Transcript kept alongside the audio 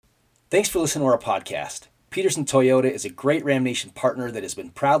Thanks for listening to our podcast. Peterson Toyota is a great Ram Nation partner that has been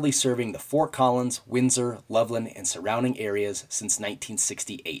proudly serving the Fort Collins, Windsor, Loveland, and surrounding areas since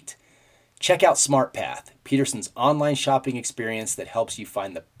 1968. Check out SmartPath, Peterson's online shopping experience that helps you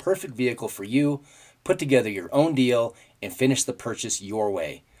find the perfect vehicle for you, put together your own deal, and finish the purchase your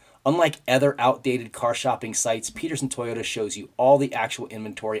way. Unlike other outdated car shopping sites, Peterson Toyota shows you all the actual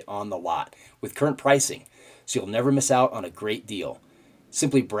inventory on the lot with current pricing, so you'll never miss out on a great deal.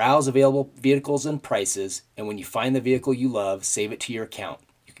 Simply browse available vehicles and prices, and when you find the vehicle you love, save it to your account.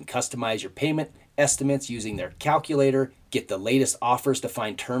 You can customize your payment estimates using their calculator, get the latest offers to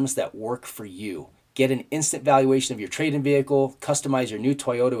find terms that work for you. Get an instant valuation of your trade-in vehicle, customize your new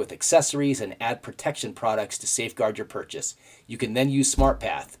Toyota with accessories, and add protection products to safeguard your purchase. You can then use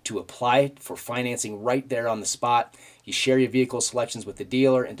SmartPath to apply for financing right there on the spot. You share your vehicle selections with the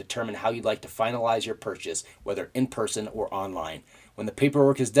dealer and determine how you'd like to finalize your purchase, whether in person or online. When the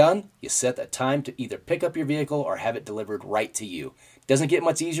paperwork is done, you set a time to either pick up your vehicle or have it delivered right to you. Doesn't get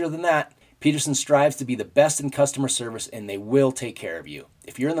much easier than that. Peterson strives to be the best in customer service, and they will take care of you.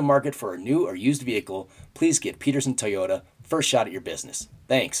 If you're in the market for a new or used vehicle, please get Peterson Toyota first shot at your business.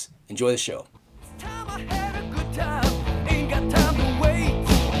 Thanks. Enjoy the show.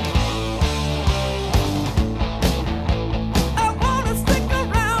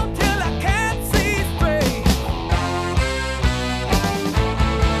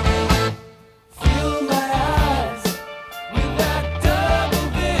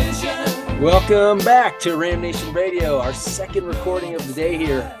 Welcome back to Ram Nation Radio, our second recording of the day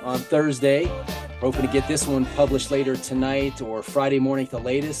here on Thursday. We're hoping to get this one published later tonight or Friday morning at the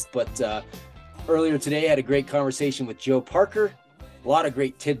latest. But earlier today, I had a great conversation with Joe Parker. A lot of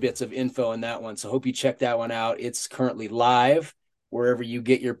great tidbits of info in that one, so hope you check that one out. It's currently live wherever you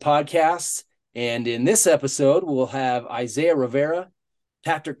get your podcasts. And in this episode, we'll have Isaiah Rivera,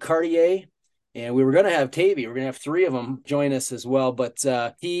 Patrick Cartier, and we were going to have Tavy. We're going to have three of them join us as well. But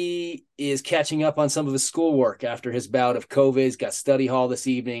he is catching up on some of his schoolwork after his bout of COVID. He's got study hall this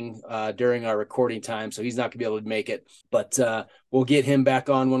evening during our recording time, so he's not going to be able to make it. But we'll get him back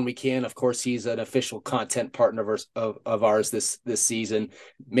on when we can. Of course, he's an official content partner of ours this season,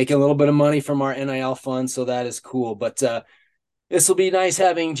 making a little bit of money from our NIL fund, so that is cool. But this will be nice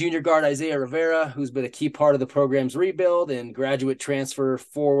having junior guard Isaiah Rivera, who's been a key part of the program's rebuild, and graduate transfer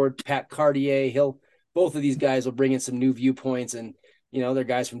forward Pat Cartier. Both of these guys will bring in some new viewpoints, and they're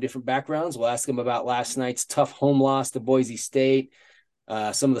guys from different backgrounds. We'll ask them about last night's tough home loss to Boise State,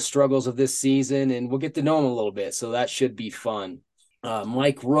 some of the struggles of this season, and we'll get to know them a little bit. So that should be fun.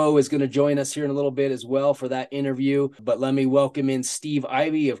 Mike Rowe is going to join us here in a little bit as well for that interview. But let me welcome in Steve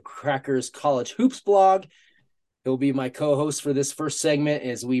Ivey of Crackers College Hoops blog. He'll be my co-host for this first segment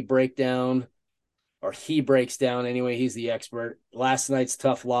as we break down, or he breaks down anyway. He's the expert. Last night's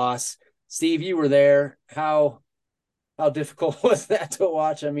tough loss. Steve, you were there. How difficult was that to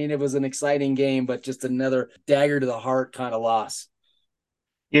watch? I mean, it was an exciting game, but just another dagger to the heart kind of loss.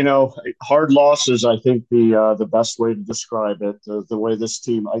 Hard losses, I think the best way to describe it, the way this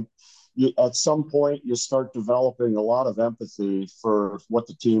team, at some point you start developing a lot of empathy for what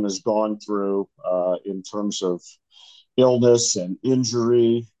the team has gone through in terms of illness and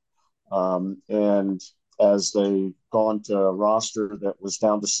injury. And as they gone to a roster that was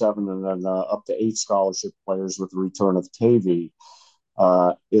down to 7 and then up to 8 scholarship players with the return of Tavy,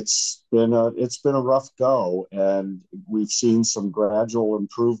 it's been a rough go, and we've seen some gradual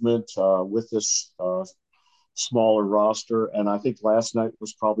improvement with this smaller roster. And I think last night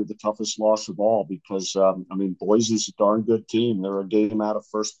was probably the toughest loss of all because, Boise's a darn good team. They're a game out of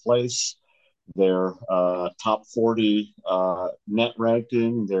first place. They're top 40 net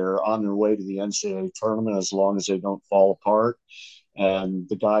ranking. They're on their way to the NCAA tournament as long as they don't fall apart. And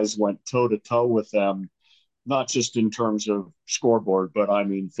the guys went toe-to-toe with them, not just in terms of scoreboard, but I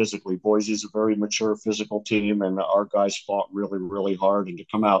mean physically. Boise's a very mature physical team, and our guys fought really, really hard. And to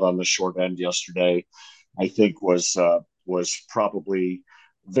come out on the short end yesterday, I think was probably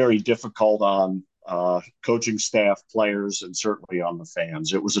very difficult on coaching staff, players, and certainly on the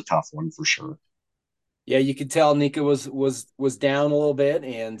fans. It was a tough one for sure. Yeah, you could tell Nika was down a little bit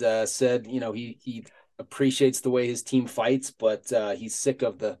and said, he appreciates the way his team fights, but he's sick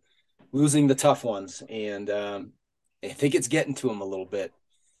of losing the tough ones, and I think it's getting to him a little bit.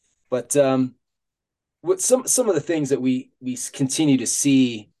 But what some of the things that we continue to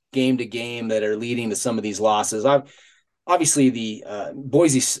see game to game that are leading to some of these losses. Obviously, the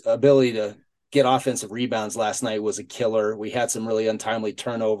Boise's ability to get offensive rebounds last night was a killer. We had some really untimely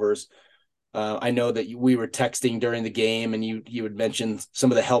turnovers. I know that we were texting during the game, and you had mentioned some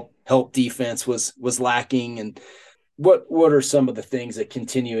of the help defense was lacking, and What are some of the things that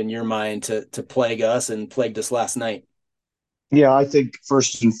continue in your mind to plague us and plagued us last night? Yeah, I think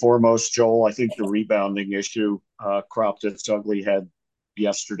first and foremost, Joel, I think the rebounding issue cropped its ugly head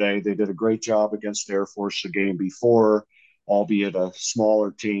yesterday. They did a great job against Air Force the game before, albeit a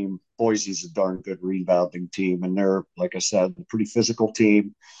smaller team. Boise's a darn good rebounding team, and they're, like I said, a pretty physical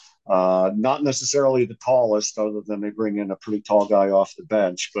team. Not necessarily the tallest, other than they bring in a pretty tall guy off the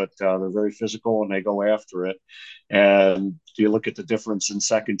bench, but they're very physical and they go after it. And you look at the difference in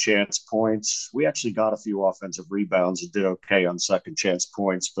second chance points. We actually got a few offensive rebounds and did okay on second chance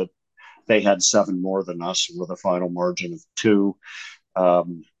points, but they had seven more than us with a final margin of two.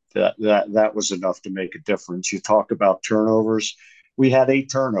 That was enough to make a difference. You talk about turnovers. We had 8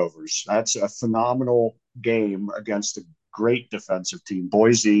 turnovers. That's a phenomenal game against a great defensive team.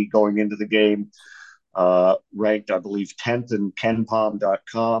 Boise going into the game ranked, I believe, 10th in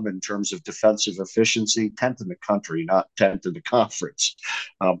KenPom.com in terms of defensive efficiency, 10th in the country, not 10th in the conference.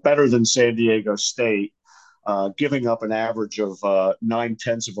 Better than San Diego State, giving up an average of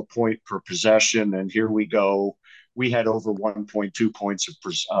 9/10 of a point per possession. And here we go. We had over 1.2 points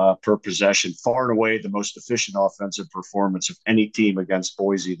per possession, far and away the most efficient offensive performance of any team against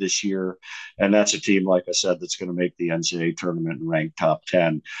Boise this year. And that's a team, like I said, that's going to make the NCAA tournament and rank top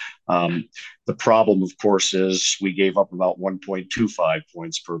 10. The problem, of course, is we gave up about 1.25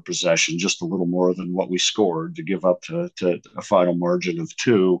 points per possession, just a little more than what we scored to give up to a final margin of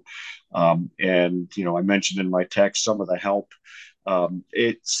two. And, I mentioned in my text some of the help.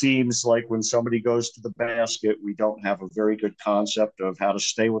 It seems like when somebody goes to the basket, we don't have a very good concept of how to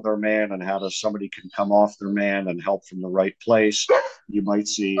stay with our man and how somebody can come off their man and help from the right place. You might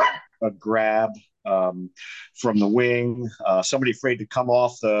see a grab from the wing, somebody afraid to come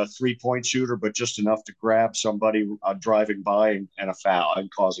off the 3-point shooter, but just enough to grab somebody driving by and a foul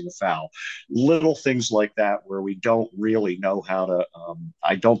and causing a foul. Little things like that where we don't really know how to.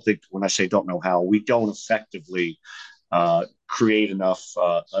 I don't think when I say don't know how, we don't effectively create enough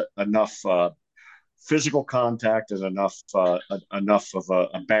physical contact and enough of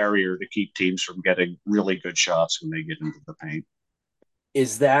a barrier to keep teams from getting really good shots when they get into the paint.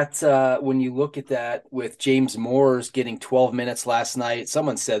 Is that when you look at that with James Moores getting 12 minutes last night?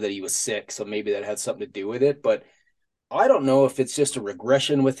 Someone said that he was sick, so maybe that had something to do with it. But I don't know if it's just a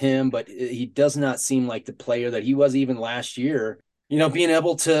regression with him, but he does not seem like the player that he was even last year. Being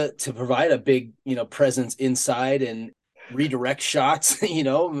able to provide a big presence inside and redirect shots,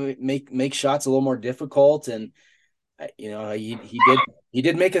 make shots a little more difficult. And he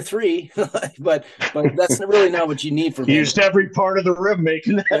did make a three, but that's really not what you need from he him. Used every part of the rim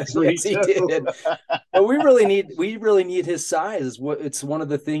making that three. Yes, he did. But we really need his size. It's one of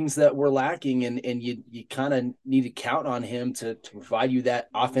the things that we're lacking, and you kind of need to count on him to provide you that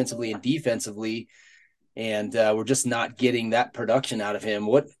offensively and defensively. And we're just not getting that production out of him.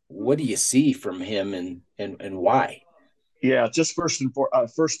 What do you see from him, and why? Yeah, just first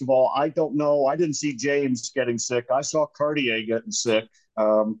of all, I don't know. I didn't see James getting sick. I saw Cartier getting sick.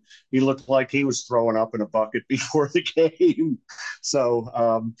 He looked like he was throwing up in a bucket before the game.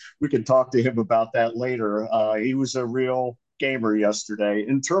 So we can talk to him about that later. He was a real gamer yesterday.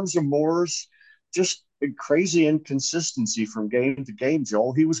 In terms of Moores, just crazy inconsistency from game to game,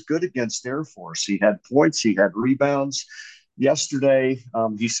 Joel. He was good against Air Force. He had points, he had rebounds. Yesterday,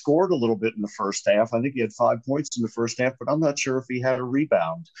 he scored a little bit in the first half. I think he had 5 points in the first half, but I'm not sure if he had a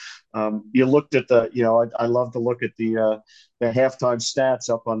rebound. You looked at I love to look at the halftime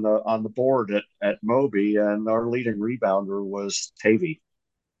stats up on the board at Moby, and our leading rebounder was Tavy,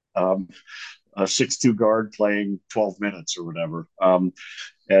 a 6'2" guard playing 12 minutes or whatever.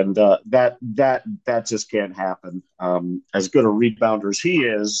 And that just can't happen. As good a rebounder as he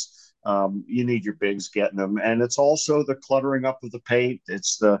is, you need your bigs getting them, and it's also the cluttering up of the paint.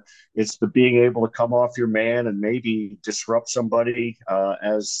 It's the being able to come off your man and maybe disrupt somebody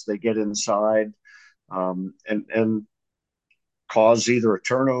as they get inside, and cause either a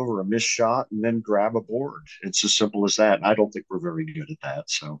turnover, a missed shot, and then grab a board. It's as simple as that. And I don't think we're very good at that.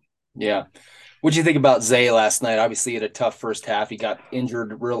 So yeah. What'd you think about Zay last night? Obviously, he had a tough first half. He got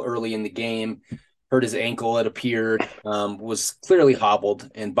injured real early in the game, hurt his ankle, it appeared, was clearly hobbled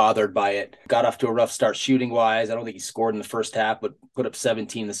and bothered by it. Got off to a rough start shooting-wise. I don't think he scored in the first half, but put up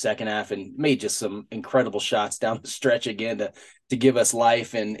 17 the second half and made just some incredible shots down the stretch again to give us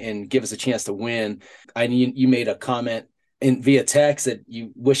life and give us a chance to win. You made a comment via text that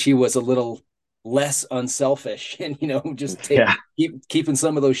you wish he was a little less unselfish and just keeping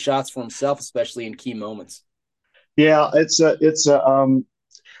some of those shots for himself, especially in key moments. Yeah,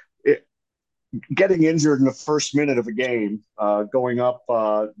 getting injured in the first minute of a game, going up,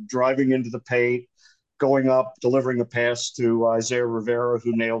 driving into the paint, going up, delivering a pass to Isaiah Rivera,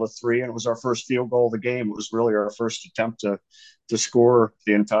 who nailed a three, and it was our first field goal of the game. It was really our first attempt to score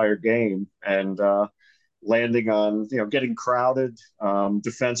the entire game, and landing on, getting crowded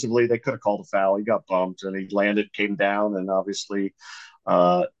defensively. They could have called a foul. He got bumped, and he landed, came down, and obviously,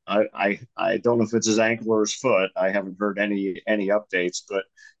 I don't know if it's his ankle or his foot. I haven't heard any updates, but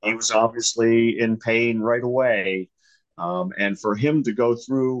he was obviously in pain right away. And for him to go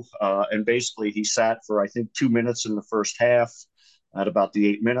through, and basically he sat for, I think, 2 minutes in the first half at about the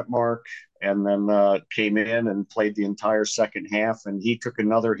 8 minute mark, and then came in and played the entire second half. And he took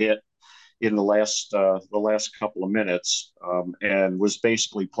another hit in the last couple of minutes, and was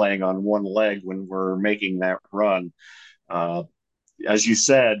basically playing on one leg when we're making that run. Uh, as you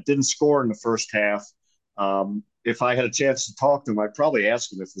said, didn't score in the first half. If I had a chance to talk to him, I'd probably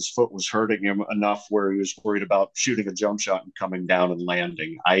ask him if his foot was hurting him enough where he was worried about shooting a jump shot and coming down and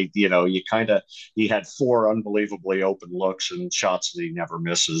landing. He had four unbelievably open looks and shots that he never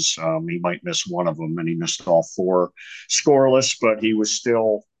misses. He might miss one of them, and he missed all four scoreless, but he was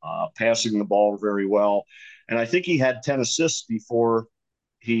still passing the ball very well. And I think he had 10 assists before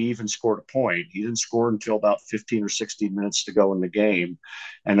he even scored a point. He didn't score until about 15 or 16 minutes to go in the game.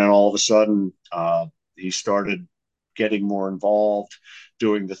 And then all of a sudden, he started getting more involved,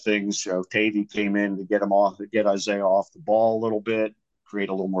 doing the things. Tavy came in to get him off, to get Isaiah off the ball a little bit, create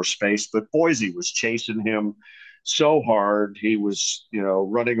a little more space. But Boise was chasing him so hard. He was,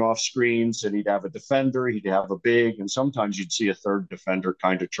 running off screens, and he'd have a defender, he'd have a big, and sometimes you'd see a third defender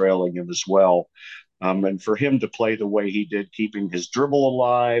kind of trailing him as well. And for him to play the way he did, keeping his dribble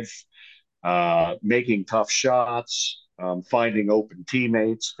alive, making tough shots, finding open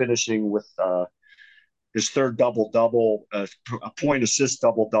teammates, finishing with his third double-double, a point assist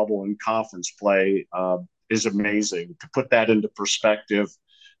double-double in conference play, is amazing. To put that into perspective,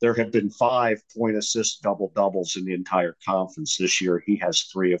 there have been 5 point assist double-doubles in the entire conference this year. He has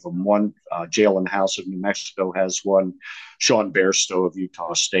 3 of them. One, Jalen House of New Mexico has one. Sean Bairstow of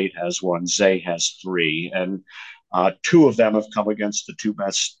Utah State has one. Zay has 3. And 2 of them have come against the 2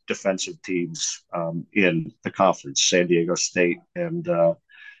 best defensive teams in the conference, San Diego State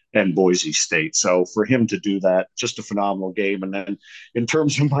and Boise State. So for him to do that, just a phenomenal game. And then in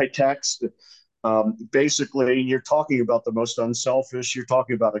terms of my text, basically, you're talking about the most unselfish. You're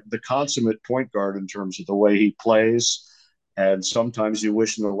talking about the consummate point guard in terms of the way he plays. And sometimes you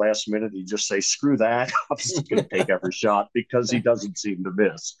wish in the last minute he'd just say, screw that. I'm just going to take every shot, because he doesn't seem to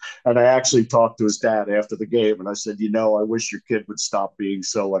miss. And I actually talked to his dad after the game, and I said, I wish your kid would stop being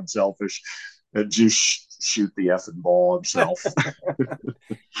so unselfish and just shoot the effing ball himself.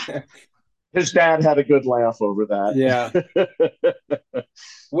 His dad had a good laugh over that. Yeah.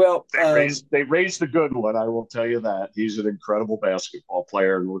 Well, they raised a good one, I will tell you that. He's an incredible basketball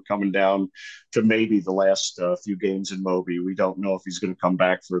player, and we're coming down to maybe the last few games in Moby. We don't know if he's going to come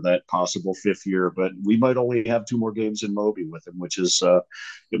back for that possible 5th year, but we might only have 2 more games in Moby with him, which is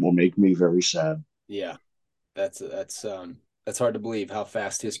it will make me very sad. Yeah, that's hard to believe how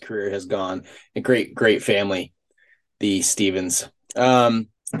fast his career has gone. A great family, the Stevens. A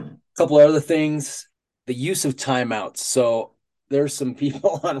couple of other things, the use of timeouts. So there's some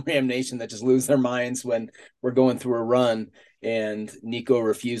people on Ram Nation that just lose their minds when we're going through a run and Nico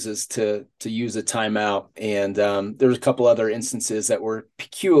refuses to use a timeout. And there's a couple other instances that were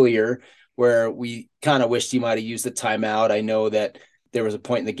peculiar where we kind of wished he might have used the timeout. I know that there was a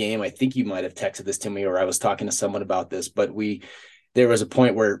point in the game, I think you might have texted this to me, or I was talking to someone about this, but there was a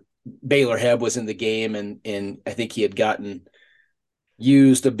point where Baylor Heb was in the game, and I think he had gotten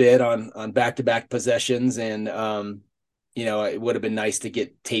used a bit on back-to-back possessions, and it would have been nice to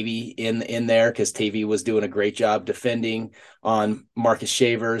get Tavy in there, because Tavy was doing a great job defending on Marcus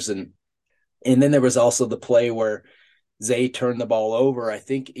Shavers, and then there was also the play where Zay turned the ball over. I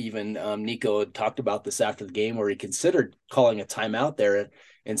think even Nico had talked about this after the game, where he considered calling a timeout there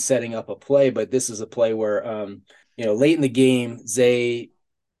and setting up a play, but this is a play where late in the game, Zay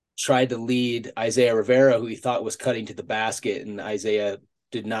tried to lead Isaiah Rivera, who he thought was cutting to the basket, and Isaiah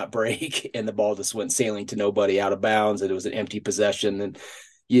did not break, and the ball just went sailing to nobody, out of bounds, and it was an empty possession.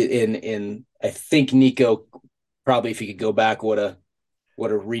 And I think Nico probably, if he could go back, would have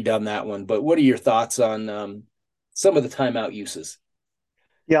redone that one. But what are your thoughts on some of the timeout uses?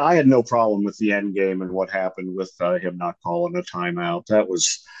 Yeah, I had no problem with the end game and what happened with him not calling a timeout.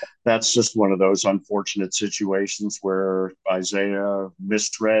 That's just one of those unfortunate situations where Isaiah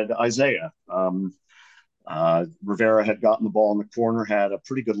misread Isaiah. Rivera had gotten the ball in the corner, had a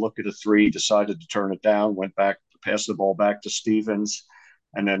pretty good look at a 3, decided to turn it down, went back, passed the ball back to Stevens.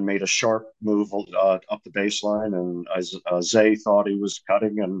 and then made a sharp move up the baseline. And Zay thought he was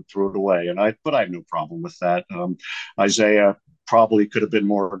cutting and threw it away. But I have no problem with that. Isaiah probably could have been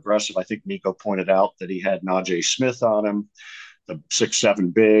more aggressive. I think Nico pointed out that he had Najee Smith on him, the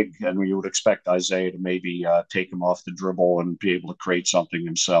 6'7" big, and we would expect Isaiah to maybe take him off the dribble and be able to create something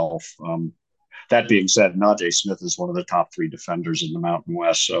himself. That being said, Najee Smith is one of the top 3 defenders in the Mountain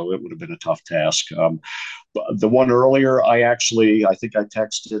West, so it would have been a tough task. The one earlier, I think I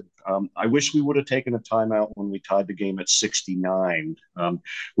texted, I wish we would have taken a timeout when we tied the game at 69.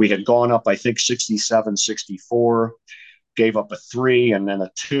 We had gone up, I think, 67, 64, gave up a 3 and then a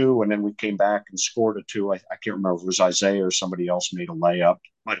 2, and then we came back and scored a 2. I can't remember if it was Isaiah or somebody else made a layup.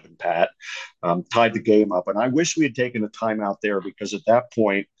 Might have been Pat. Tied the game up. And I wish we had taken a timeout there, because at that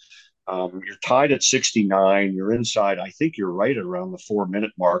point, you're tied at 69. You're inside. I think you're right around the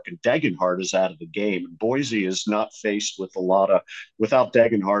 4-minute mark, and Degenhardt is out of the game. And Boise is not faced with without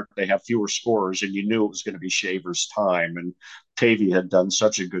Degenhardt, they have fewer scorers, and you knew it was going to be Shaver's time. And Tavy had done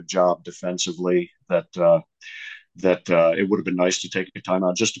such a good job defensively that it would have been nice to take a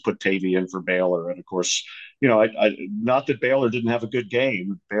timeout just to put Tavy in for Baylor. And of course, not that Baylor didn't have a good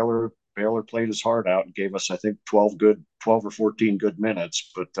game. Baylor played his heart out and gave us, I think, 12 or 14 good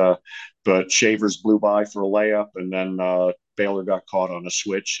minutes. But Shavers blew by for a layup, and then Baylor got caught on a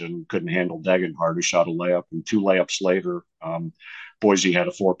switch and couldn't handle Degenhardt, who shot a layup. And 2 layups later, Boise had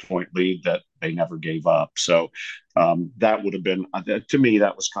a 4-point lead that they never gave up. So that would have been, to me,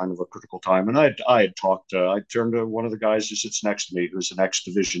 that was kind of a critical time. And I turned to one of the guys who sits next to me, who's an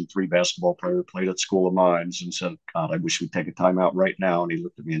ex-Division III basketball player, played at School of Mines, and said, God, I wish we'd take a timeout right now. And he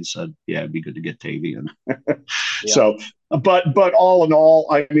looked at me and said, yeah, it'd be good to get Tavy in. Yeah. So, but all in all,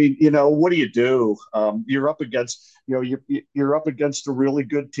 I mean, what do you do? You're up against, you're up against a really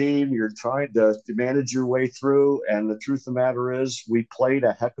good team. You're trying to manage your way through. And the truth of the matter is, we played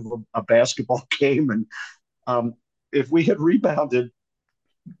a heck of a basketball game. And if we had rebounded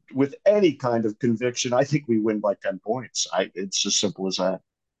with any kind of conviction, I think we win by 10 points. It's as simple as that.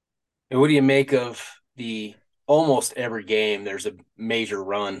 And what do you make of the almost every game there's a major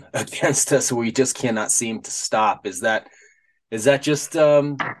run against us we just cannot seem to stop? Is that just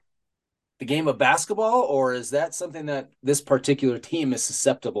the game of basketball, or is that something that this particular team is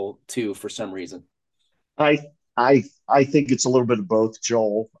susceptible to for some reason? I think it's a little bit of both,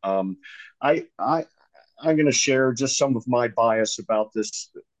 Joel. I'm going to share just some of my bias about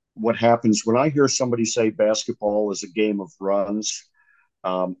this. What happens when I hear somebody say basketball is a game of runs,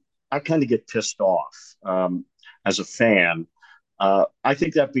 I kind of get pissed off as a fan. I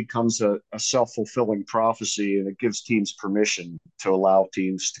think that becomes a self-fulfilling prophecy, and it gives teams permission to allow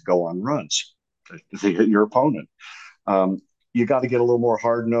teams to go on runs to hit your opponent. You got to get a little more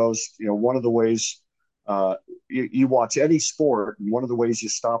hard-nosed. One of the ways you watch any sport, and one of the ways you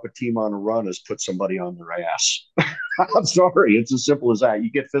stop a team on a run is put somebody on their ass. I'm sorry. It's as simple as that.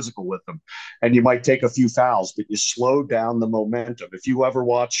 You get physical with them, and you might take a few fouls, but you slow down the momentum. If you ever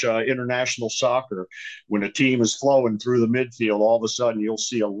watch international soccer, when a team is flowing through the midfield, all of a sudden you'll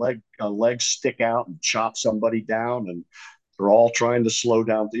see a leg stick out and chop somebody down, and they're all trying to slow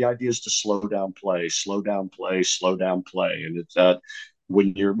down. The idea is to slow down play, slow down play, slow down play. And it's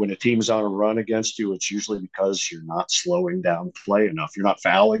when a team is on a run against you, it's usually because you're not slowing down play enough. You're not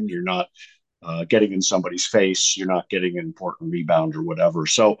fouling. You're not getting in somebody's face. You're not getting an important rebound or whatever.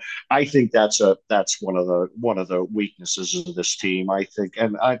 So I think that's one of the weaknesses of this team. I think,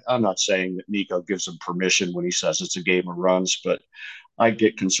 and I'm not saying that Nico gives him permission when he says it's a game of runs, but I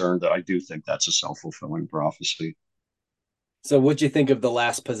get concerned that I do think that's a self-fulfilling prophecy. So what'd you think of the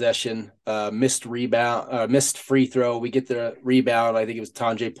last possession? Missed rebound, missed free throw. We get the rebound. I think it was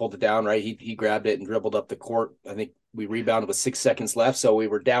Tonje pulled it down, right? He grabbed it and dribbled up the court. I think we rebounded with 6 seconds left. So we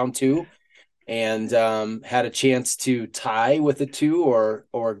were down 2 and had a chance to tie with a 2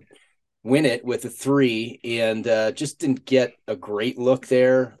 or win it with a 3, and just didn't get a great look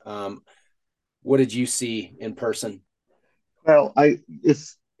there. What did you see in person? Well, I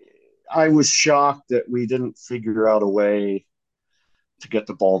was shocked that we didn't figure out a way to get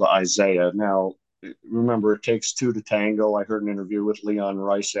the ball to Isaiah. Now, remember, it takes 2 to tango. I heard an interview with Leon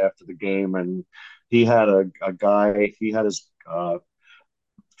Rice after the game, and he had he had his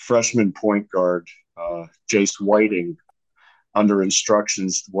freshman point guard, Jace Whiting, under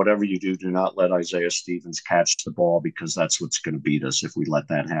instructions, whatever you do, do not let Isaiah Stevens catch the ball, because that's what's going to beat us if we let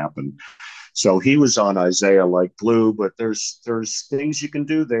that happen. So he was on Isaiah like glue, but there's things you can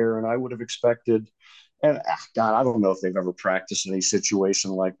do there, and I would have expected. And God, I don't know if they've ever practiced any situation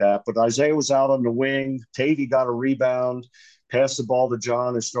like that, but Isaiah was out on the wing. Tavy got a rebound, passed the ball to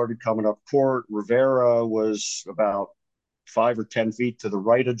John, and started coming up court. Rivera was about 5 or 10 feet to the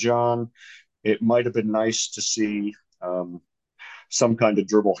right of John. It might have been nice to see some kind of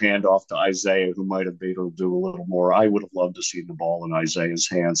dribble handoff to Isaiah, who might have been able to do a little more. I would have loved to see the ball in Isaiah's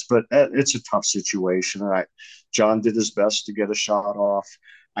hands, but it's a tough situation. John did his best to get a shot off.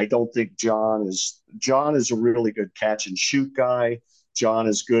 I don't think John is a really good catch and shoot guy. John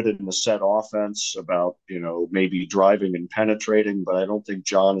is good in the set offense about, maybe driving and penetrating, but I don't think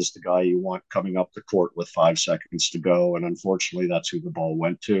John is the guy you want coming up the court with 5 seconds to go. And unfortunately, that's who the ball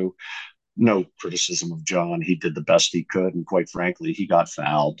went to. No criticism of John. He did the best he could, and quite frankly, he got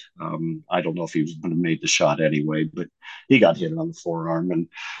fouled. I don't know if he was going to make the shot anyway, but he got hit on the forearm, and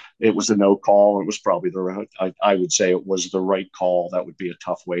it was a no call. It was probably I would say it was the right call. That would be a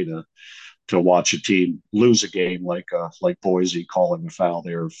tough way to watch a team lose a game like Boise calling a foul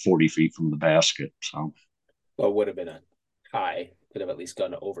there 40 feet from the basket. So, well, it would have been a tie. Could have at least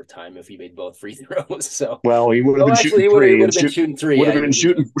gone to overtime if he made both free throws. So, well, he would have been shooting three. Would have been shooting three. Would have been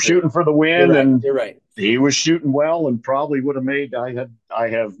shooting for the win, you're right, and you're right. He was shooting well, and probably would have made. I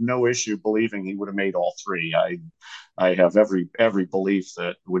have no issue believing he would have made all three. I have every belief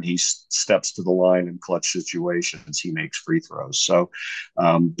that when he steps to the line in clutch situations, he makes free throws. So,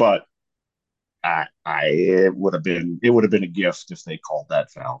 but it would have been a gift if they called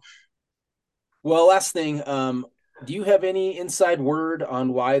that foul. Well, last thing, do you have any inside word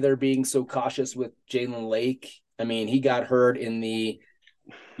on why they're being so cautious with Jalen Lake? I mean, he got hurt in the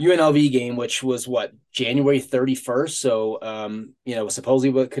UNLV game, which was January 31st. So,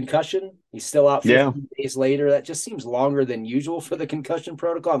 supposedly with concussion, he's still out 15 days later. That just seems longer than usual for the concussion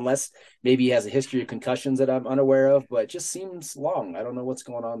protocol, unless maybe he has a history of concussions that I'm unaware of, but it just seems long. I don't know what's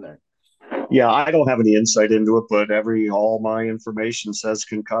going on there. Yeah, I don't have any insight into it, but all my information says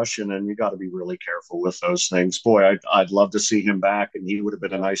concussion, and you got to be really careful with those things. Boy, I'd love to see him back, and he would have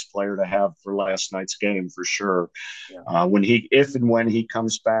been a nice player to have for last night's game for sure. Yeah. If and when he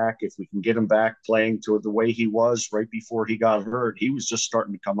comes back, if we can get him back playing to the way he was right before he got hurt, he was just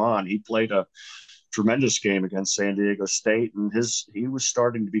starting to come on. He played a tremendous game against San Diego State, and he was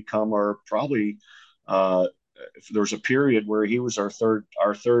starting to become there was a period where he was our third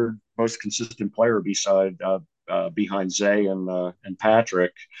most consistent player behind Zay and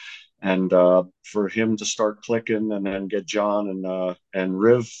Patrick, and for him to start clicking and then get John and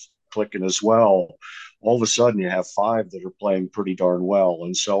Riv clicking as well, all of a sudden you have 5 that are playing pretty darn well.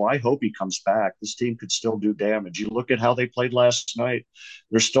 And so I hope he comes back. This team could still do damage. You look at how they played last night;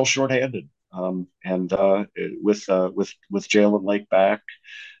 they're still shorthanded, and with Jalen Lake back.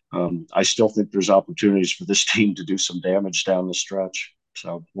 I still think there's opportunities for this team to do some damage down the stretch.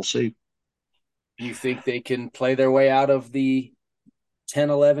 So we'll see. Do you think they can play their way out of the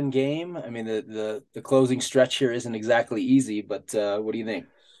 10-11 game? I mean, the closing stretch here isn't exactly easy, but what do you think?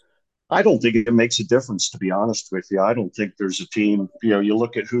 I don't think it makes a difference, to be honest with you. I don't think there's a team, you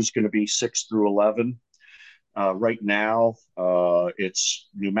look at who's going to be 6 through 11. Right now, it's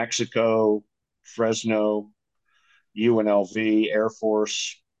New Mexico, Fresno, UNLV, Air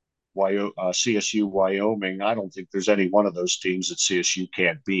Force, CSU, Wyoming. I don't think there's any one of those teams that CSU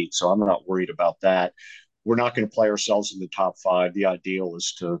can't beat. So I'm not worried about that. We're not going to play ourselves in the top 5. The ideal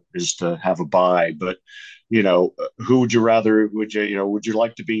is to have a bye. But who would you rather? Would you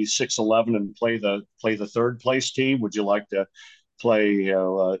like to be 6-11 and play the third place team? Would you like to play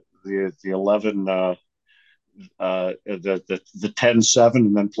the 11? The 10-7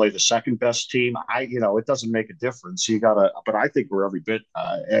 and then play the second best team. It doesn't make a difference. But I think we're every bit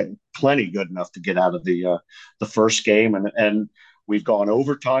plenty good enough to get out of the first game, and we've gone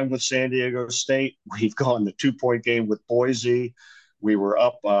overtime with San Diego State. We've gone the 2-point game with Boise. We were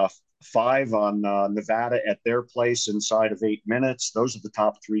up 5 on Nevada at their place inside of 8 minutes. Those are the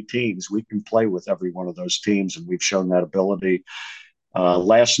top 3 teams. We can play with every one of those teams, and we've shown that ability.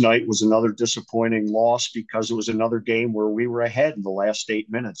 Last night was another disappointing loss because it was another game where we were ahead in the last 8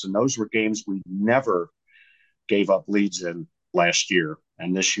 minutes. And those were games we never gave up leads in last year.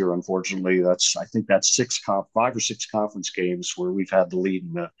 And this year, unfortunately, I think that's 5 or 6 conference games where we've had the lead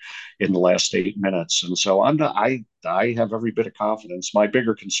in the last 8 minutes. And so I have every bit of confidence. My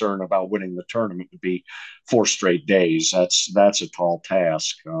bigger concern about winning the tournament would be 4 straight days. That's a tall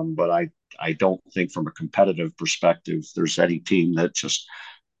task. But I don't think from a competitive perspective, there's any team that just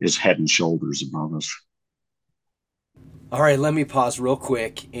is head and shoulders above us. All right, let me pause real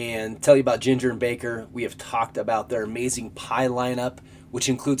quick and tell you about Ginger and Baker. We have talked about their amazing pie lineup, which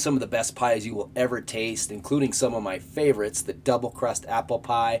includes some of the best pies you will ever taste, including some of my favorites, the double crust apple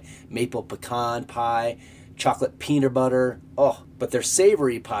pie, maple pecan pie, chocolate peanut butter. Oh, but their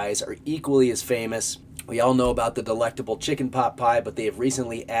savory pies are equally as famous, We all know about the delectable chicken pot pie, but they have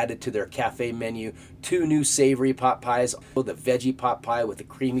recently added to their cafe menu 2 new savory pot pies: the veggie pot pie with a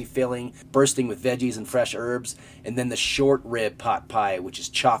creamy filling, bursting with veggies and fresh herbs, and then the short rib pot pie, which is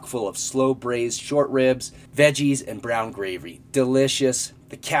chock full of slow braised short ribs, veggies, and brown gravy. Delicious.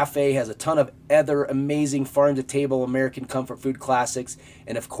 The cafe has a ton of other amazing farm to table American comfort food classics.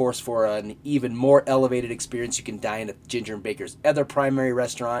 And of course, for an even more elevated experience, you can dine at Ginger and Baker's other primary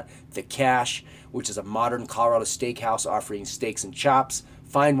restaurant, The Cache, which is a modern Colorado steakhouse offering steaks and chops,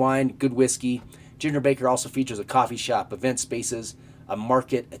 fine wine, good whiskey. Ginger Baker also features a coffee shop, event spaces, a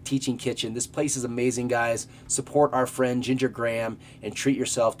market, a teaching kitchen. This place is amazing, guys. Support our friend Ginger Graham and treat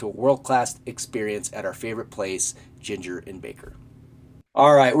yourself to a world-class experience at our favorite place, Ginger and Baker.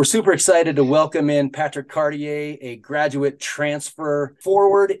 All right, we're super excited to welcome in Patrick Cartier, a graduate transfer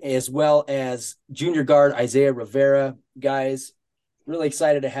forward, as well as junior guard Isaiah Rivera. Guys, really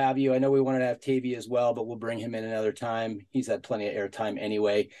excited to have you. I know we wanted to have Tavy as well, but we'll bring him in another time. He's had plenty of airtime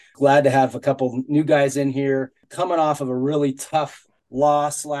anyway. Glad to have a couple new guys in here, coming off of a really tough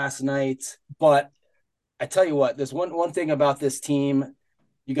loss last night. But I tell you what, there's one thing about this team.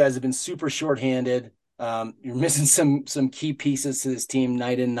 You guys have been super shorthanded. You're missing some key pieces to this team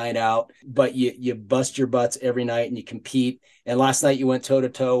night in, night out, but you bust your butts every night and you compete. And last night you went toe to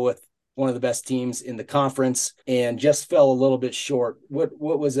toe with one of the best teams in the conference and just fell a little bit short. What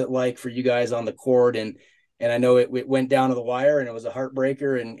was it like for you guys on the court? And I know it went down to the wire and it was a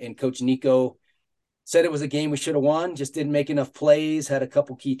heartbreaker. And Coach Nico said it was a game we should have won, just didn't make enough plays, had a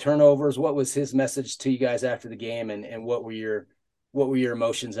couple key turnovers. What was his message to you guys after the game, and what were your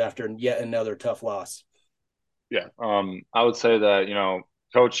emotions after yet another tough loss? Yeah, I would say that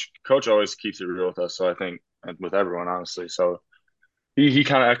Coach always keeps it real with us. So I think with everyone, honestly. So he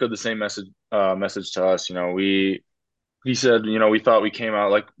kind of echoed the same message to us. He said we thought we came out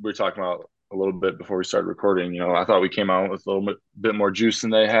like we were talking about a little bit before we started recording. I thought we came out with a little bit more juice than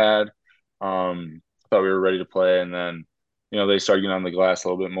they had. I thought we were ready to play, and then they started getting on the glass a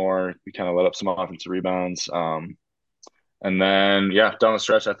little bit more. We kind of let up some offensive rebounds, and then down the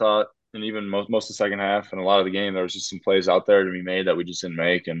stretch, I thought. And even most of the second half and a lot of the game, there was just some plays out there to be made that we just didn't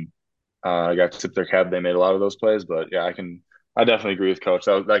make. And I got to tip their cap. They made a lot of those plays. But, yeah, I definitely agree with Coach.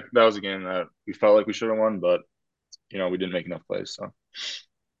 That was a game that we felt like we should have won, but, we didn't make enough plays. So,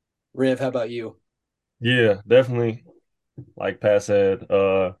 Riv, how about you? Yeah, definitely. Like Pat said,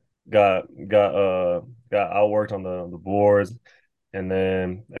 got outworked on the boards. And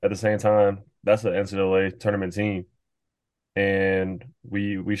then at the same time, that's the NCAA tournament team. And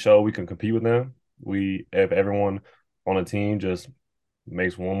we show we can compete with them. If everyone on the team just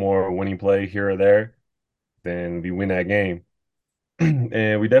makes one more winning play here or there, then we win that game.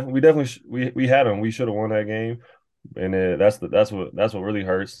 And we had them. We should have won that game, and that's what really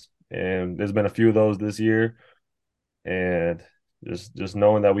hurts. And there's been a few of those this year, and just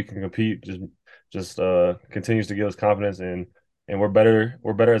knowing that we can compete just continues to give us confidence, and we're better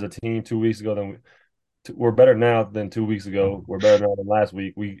as a team 2 weeks ago than we're better now than 2 weeks ago. We're better now than last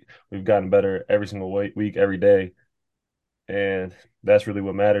week. We've gotten better every single week, every day, and that's really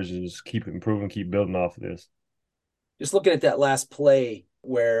what matters. Is keep improving, keep building off of this. Just looking at that last play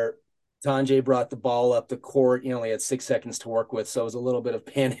where Tanjay brought the ball up the court, he only had 6 seconds to work with, so it was a little bit of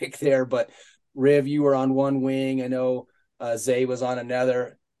panic there. But Riv, you were on one wing. I know Zay was on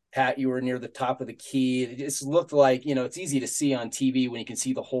another. Pat, you were near the top of the key. It just looked like, it's easy to see on TV when you can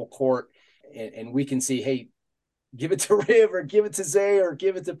see the whole court. And we can see, hey, give it to Riv or give it to Zay or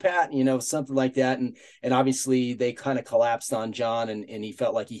give it to Pat, something like that. And obviously they kind of collapsed on John and he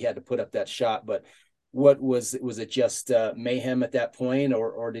felt like he had to put up that shot. But what was it just mayhem at that point,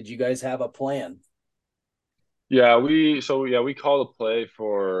 or did you guys have a plan? Yeah, we called a play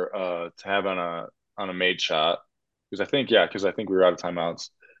for to have on a made shot because I think we were out of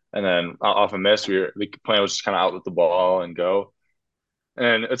timeouts. And then off a miss, the plan was just kind of out with the ball and go.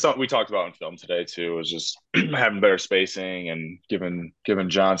 And it's something we talked about in film today too, is just having better spacing and giving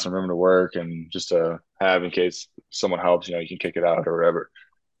John some room to work and just to have in case someone helps, you can kick it out or whatever,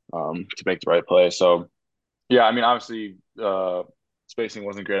 to make the right play. So yeah, I mean obviously spacing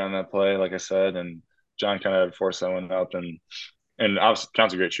wasn't great on that play, like I said, and John kind of had to force that one up and obviously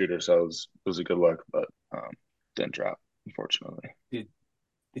John's a great shooter, so it was a good look, but didn't drop, unfortunately.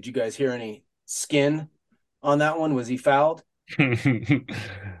 Did you guys hear any skin on that one? Was he fouled? Riv,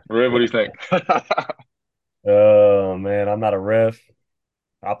 what do you think? Oh man, I'm not a ref.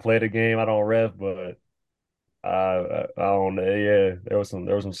 I play the game. I don't ref, but I don't. Yeah, there was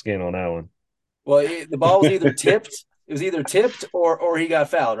some skin on that one. Well, the ball was either tipped. It was either tipped or he got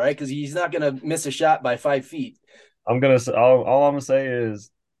fouled, right? Because he's not going to miss a shot by 5 feet. All I'm gonna say is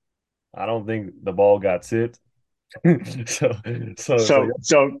I don't think the ball got tipped. So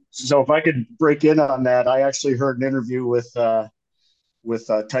So if I could break in on that, I actually heard an interview with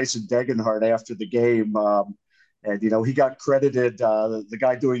Tyson Degenhardt after the game. And, he got credited. The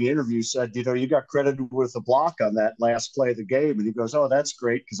guy doing the interview said, you got credited with a block on that last play of the game. And he goes, "Oh, that's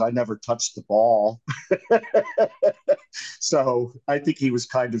great because I never touched the ball." So I think he was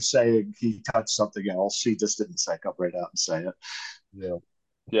kind of saying he touched something else. He just didn't come right out and say it. yeah.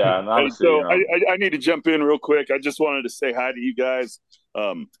 Yeah, and Hey, obviously, so I need to jump in real quick. I just wanted to say hi to you guys.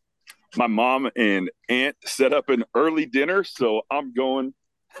 My mom and aunt set up an early dinner, so I'm going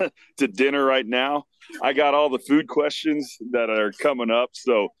to dinner right now. I got all the food questions that are coming up.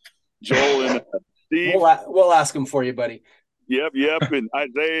 So Joel and Steve, we'll ask them for you, buddy. Yep, and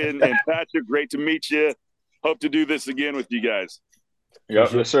Isaiah and Patrick, great to meet you. Hope to do this again with you guys.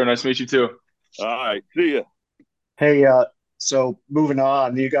 Yep, yes, sir. Nice to meet you too. All right, see ya. Hey, so moving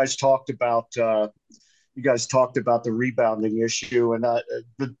on, you guys talked about the rebounding issue, and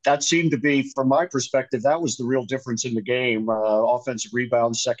that seemed to be, from my perspective, that was the real difference in the game. Offensive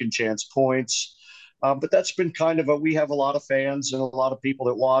rebounds, second chance points. But that's been kind of we have a lot of fans and a lot of people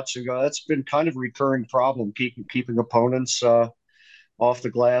that watch and go, that's been kind of a recurring problem, keeping opponents off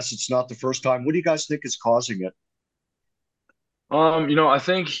the glass. It's not the first time. What do you guys think is causing it? I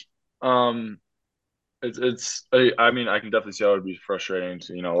think I mean, I can definitely see how it would be frustrating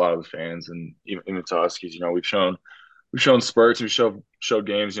to a lot of the fans and even to us because we've shown spurts, we've showed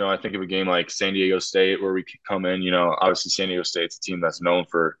games. I think of a game like San Diego State where we could come in. Obviously San Diego State's a team that's known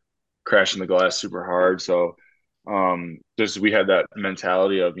for crashing the glass super hard. So just we had that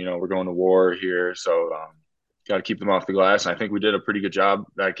mentality of we're going to war here, so got to keep them off the glass. And I think we did a pretty good job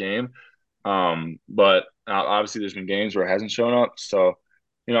that game. But obviously there's been games where it hasn't shown up. So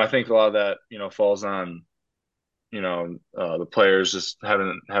I think a lot of that falls on the players just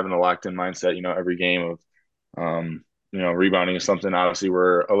having a locked in mindset. Every game of rebounding is something. Obviously,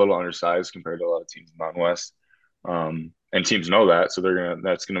 we're a little undersized compared to a lot of teams in the Mountain West, and teams know that, so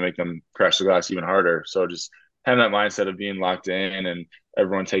that's gonna make them crash the glass even harder. So just having that mindset of being locked in and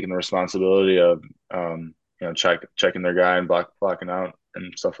everyone taking the responsibility of checking their guy and blocking out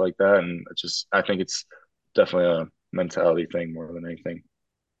and stuff like that. And I think it's definitely a mentality thing more than anything.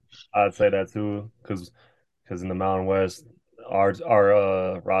 I'd say that too, because in the Mountain West, our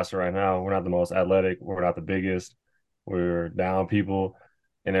roster right now, we're not the most athletic, we're not the biggest, we're down people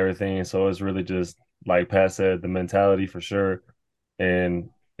and everything. So it's really just like Pat said, the mentality for sure, and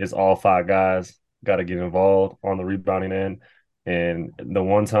it's all five guys got to get involved on the rebounding end. And the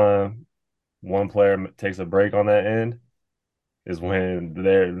one time one player takes a break on that end is when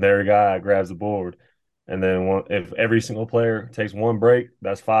their guy grabs the board. And then if every single player takes one break,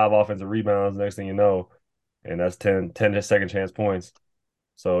 that's 5 offensive rebounds. Next thing you know, and that's 10 second chance points.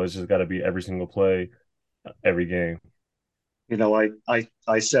 So it's just got to be every single play, every game. I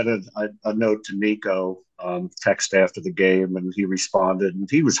sent a note to Nico, text after the game, and he responded, and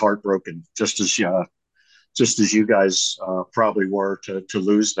he was heartbroken, just as you guys probably were to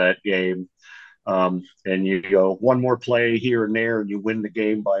lose that game. And you go one more play here and there, and you win the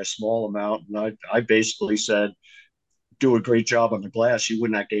game by a small amount. And I basically said, do a great job on the glass. You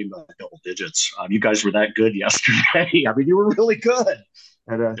win that game by double digits. You guys were that good yesterday. I mean, you were really good.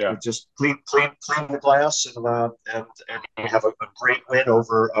 And just clean the glass, and you have a great win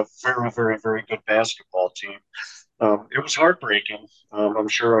over a very, very, very good basketball team. It was heartbreaking, I'm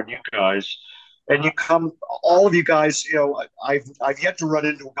sure, on you guys. And all of you guys, I've yet to run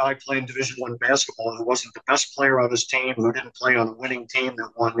into a guy playing Division I basketball who wasn't the best player on his team, who didn't play on a winning team that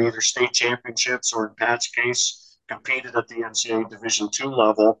won either state championships or, in Pat's case, competed at the NCAA Division II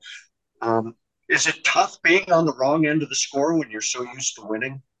level. Is it tough being on the wrong end of the score when you're so used to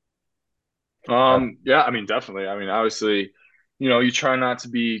winning? Yeah, I mean, definitely. I mean, obviously, you try not to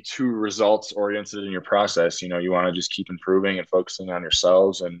be too results oriented in your process. You want to just keep improving and focusing on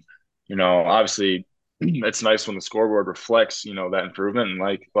yourselves. And, obviously it's nice when the scoreboard reflects, that improvement. And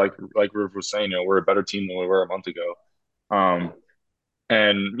like Roof was saying, we're a better team than we were a month ago.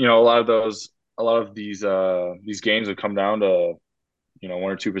 And, a lot of these games have come down to,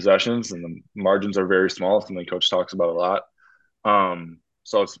 one or two possessions, and the margins are very small. Something the coach talks about a lot.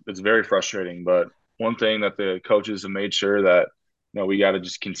 So it's very frustrating. But one thing that the coaches have made sure that we got to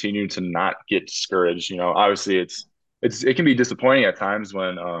just continue to not get discouraged. Obviously it can be disappointing at times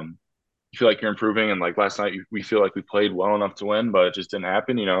when you feel like you're improving, and like last night we feel like we played well enough to win, but it just didn't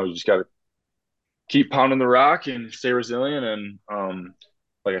happen. You just got to keep pounding the rock and stay resilient, and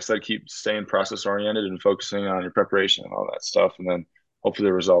like I said, keep staying process oriented and focusing on your preparation and all that stuff, and then hopefully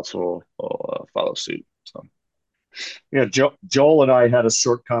the results will follow suit. So Yeah, Joel and I had a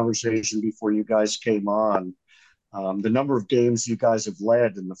short conversation before you guys came on. The number of games you guys have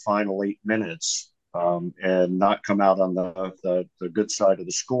led in the final 8 minutes and not come out on the good side of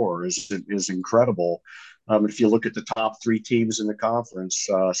the score is incredible. If you look at the top three teams in the conference,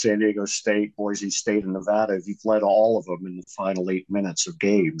 San Diego State, Boise State, and Nevada, you've led all of them in the final 8 minutes of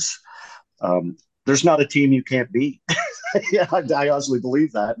games. There's not a team you can't beat. Yeah, I honestly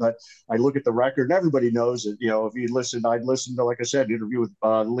believe that. But I look at the record, and everybody knows it. If you listen, I listened to, like I said, an interview with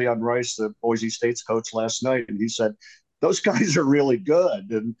Leon Rice, the Boise State's coach, last night, and he said those guys are really good,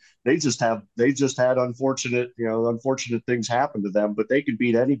 and they just had unfortunate things happen to them, but they can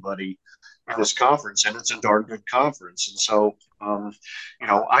beat anybody in this conference, and it's a darn good conference. And so, from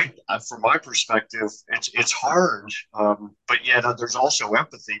my perspective, it's hard, but yet there's also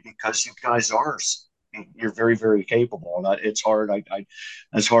empathy because you guys are you're very, very capable. And it's hard.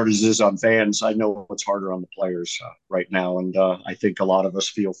 As hard as it is on fans, I know it's harder on the players right now. And I think a lot of us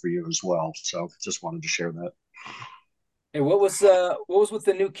feel for you as well. So just wanted to share that. Hey, what was with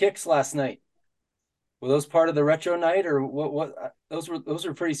the new kicks last night? Were those part of the retro night, or what? Those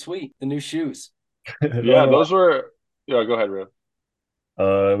were pretty sweet. The new shoes. Yeah, those were. Yeah, go ahead, Riv.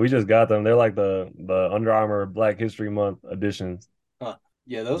 We just got them. They're like the Under Armour Black History Month editions. Huh.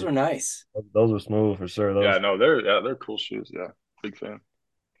 Yeah, those were nice. Those were smooth for sure. Yeah, no, they're cool shoes. Yeah, big fan.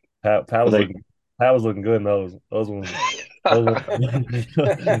 Pat was looking good in those. Those ones. Not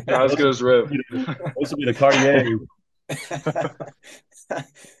as good as Riv. Those should be the Cartier.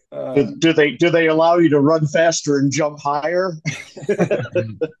 Do they allow you to run faster and jump higher?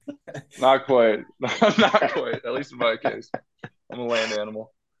 Not quite. Not quite. At least in my case, I'm a land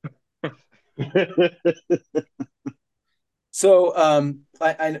animal. So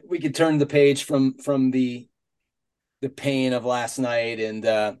we could turn the page from the pain of last night, and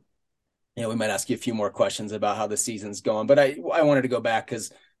we might ask you a few more questions about how the season's going. But I wanted to go back because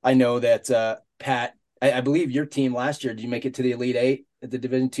I know that Pat, I believe your team last year, did you make it to the Elite Eight at the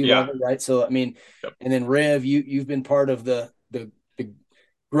Division II level, right? So I mean, yep. And then Riv, you've been part of the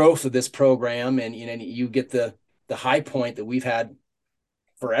growth of this program, and you get the high point that we've had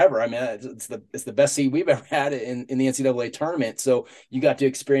forever. I mean, it's the best seed we've ever had in the NCAA tournament. So you got to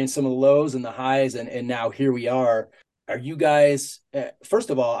experience some of the lows and the highs, and now here we are. Are you guys? First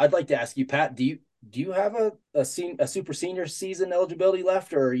of all, I'd like to ask you, Pat, do you have a super senior season eligibility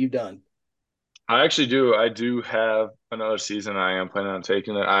left, or are you done? I actually do. I do have another season. I am planning on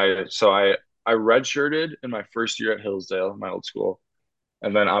taking it. I redshirted in my first year at Hillsdale, my old school,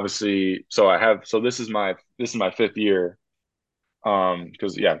 and then obviously, this is my fifth year.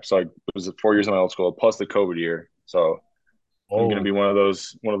 Because so it was 4 years in my old school plus the COVID year. So I'm gonna be one of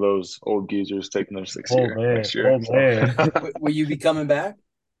those old geezers taking their sixth year next year. So. Will you be coming back?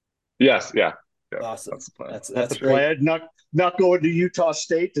 Yes, yeah. Awesome. That's the plan. That's great. Not going to Utah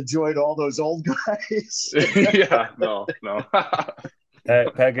State to join all those old guys. Yeah, no.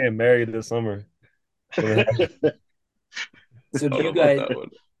 Pat getting married this summer. So do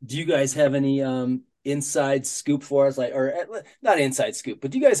you guys have any inside scoop for us, or not inside scoop,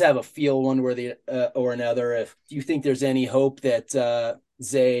 but do you guys have a feel one way or another? Do you think there's any hope that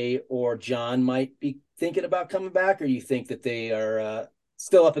Zay or John might be thinking about coming back, or you think that they are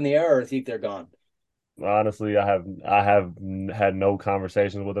still up in the air, or think they're gone? Honestly, I have had no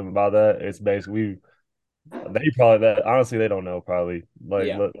conversations with them about that. It's basically they don't know probably.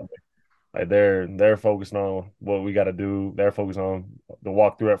 Like they're focused on what we got to do. They're focused on the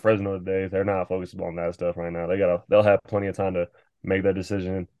walkthrough at Fresno today. They're not focused on that stuff right now. They'll have plenty of time to make that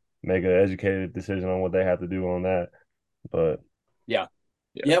decision, make an educated decision on what they have to do on that. But yeah.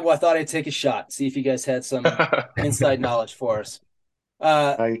 Well, I thought I'd take a shot, see if you guys had some inside knowledge for us.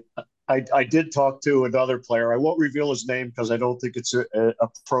 I did talk to another player. I won't reveal his name because I don't think it's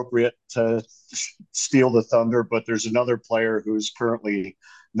appropriate to steal the thunder. But there's another player who's currently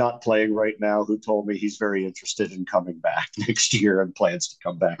not playing right now who told me he's very interested in coming back next year and plans to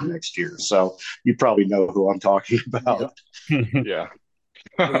come back next year. So you probably know who I'm talking about. Yeah.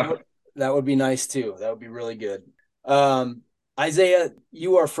 That would be nice too. That would be really good. Isaiah,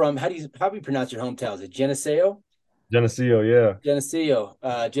 you are from, how do you pronounce your hometown? Is it Geneseo? Geneseo, yeah.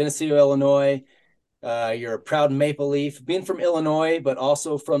 Geneseo, Illinois. You're a proud Maple Leaf. Being from Illinois, but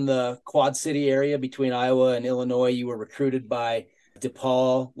also from the Quad City area between Iowa and Illinois, you were recruited by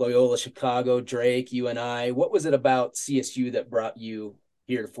DePaul, Loyola Chicago, Drake, UNI. What was it about CSU that brought you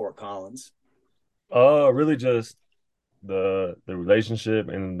here to Fort Collins? Really just the relationship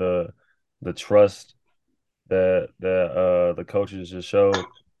and the trust that the coaches just showed.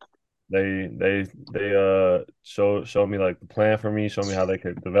 They showed me like the plan for me, showed me how they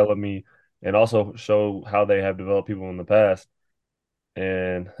could develop me, and also show how they have developed people in the past.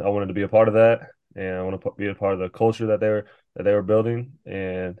 And I wanted to be a part of that, and I want to be a part of the culture that they were building.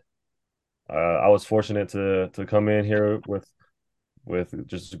 And I was fortunate to come in here with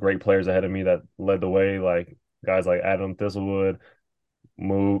just great players ahead of me that led the way, like guys like Adam Thistlewood,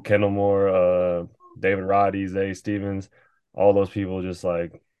 Kendall Moore, David Roddy, Zay Stevens, all those people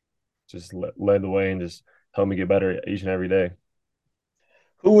led the way and just helped me get better each and every day.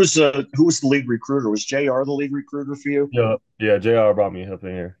 Who was the lead recruiter? Was JR the lead recruiter for you? Yeah, yeah. JR brought me up in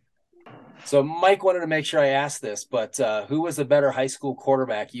here. So Mike wanted to make sure I asked this, but who was the better high school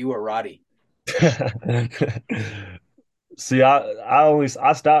quarterback, you or Roddy? See,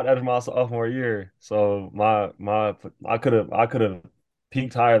 I stopped after my sophomore year, so I could have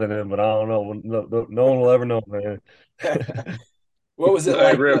peaked higher than him, but I don't know. No one will ever know, man. What was it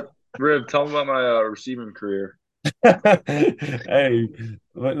Hey, like? Rib, tell me about my receiving career. Hey,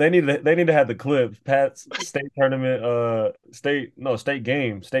 but they need to have the clips. Pat's state tournament, state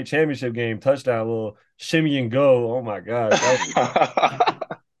championship game, touchdown, little shimmy and go. Oh my gosh, that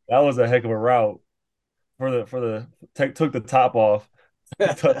was a heck of a route took the top off.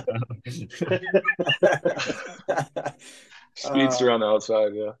 Touchdown. Speedster on the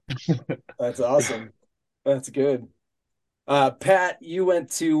outside, yeah. That's awesome. That's good. Pat, you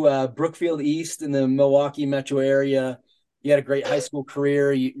went to Brookfield East in the Milwaukee metro area. You had a great high school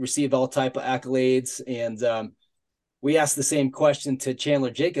career. You received all type of accolades, and we asked the same question to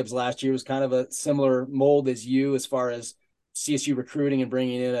Chandler Jacobs last year. It was kind of a similar mold as you as far as CSU recruiting and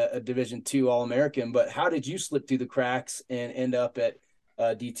bringing in a Division II All-American. But how did you slip through the cracks and end up at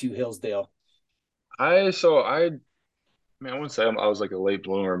D2 Hillsdale? I wouldn't say I was like a late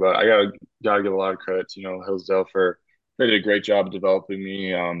bloomer, but I gotta give a lot of credit to Hillsdale for they did a great job of developing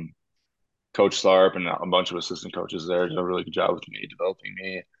me. Coach Tharp and a bunch of assistant coaches there did a really good job with me, developing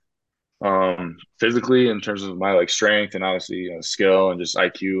me physically in terms of my like strength and obviously skill and just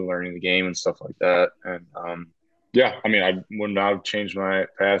IQ, learning the game and stuff like that. And yeah, I mean, I would not have changed my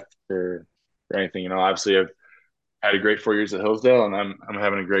path for anything. Obviously I've had a great 4 years at Hillsdale, and I'm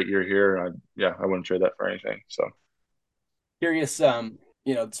having a great year here. And I wouldn't trade that for anything. So. Curious,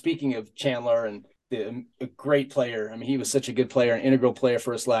 speaking of Chandler and a great player. I mean, he was such a good player, an integral player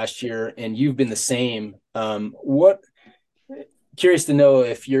for us last year, and you've been the same. Curious to know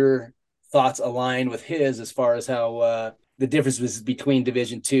if your thoughts align with his as far as how the differences between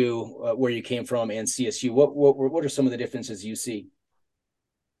Division II, where you came from, and CSU. What are some of the differences you see?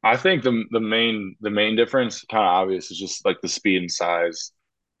 I think the main difference, kind of obvious, is just like the speed and size,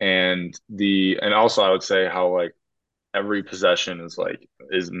 and also I would say how like every possession is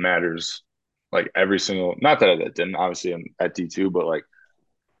matters, like every single. Not that it didn't, obviously I'm at D2, but like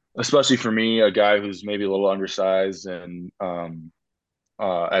especially for me, a guy who's maybe a little undersized and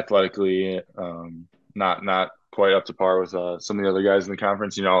athletically not quite up to par with some of the other guys in the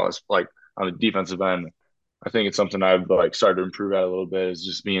conference. It's like on the defensive end, I think it's something I've like started to improve at a little bit, is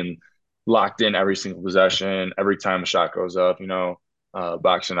just being locked in every single possession, every time a shot goes up,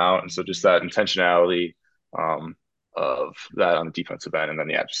 boxing out. And so just that intentionality of that on the defensive end. And then,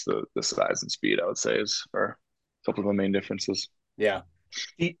 yeah, just the size and speed, I would say, are a couple of the main differences. Yeah.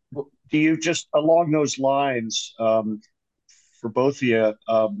 Do you just along those lines, for both of you,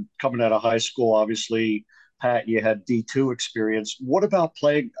 coming out of high school, obviously, Pat, you had D2 experience. What about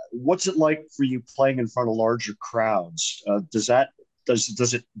playing? What's it like for you playing in front of larger crowds? Is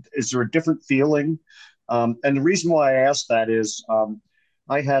there a different feeling? And the reason why I asked that is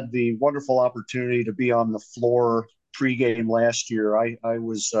I had the wonderful opportunity to be on the floor pregame last year. I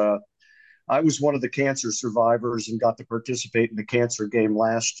was one of the cancer survivors and got to participate in the cancer game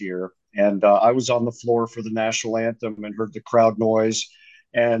last year. And I was on the floor for the national anthem and heard the crowd noise.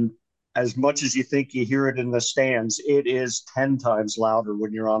 And as much as you think you hear it in the stands, it is 10 times louder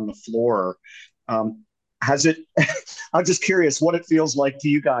when you're on the floor. Has it? I'm just curious what it feels like to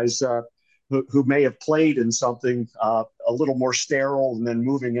you guys who may have played in something a little more sterile and then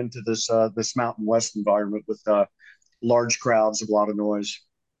moving into this Mountain West environment with large crowds, a lot of noise.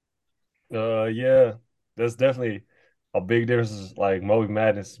 Yeah, that's definitely a big difference. Like Moby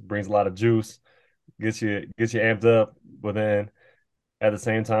Madness brings a lot of juice, gets you amped up, but then at the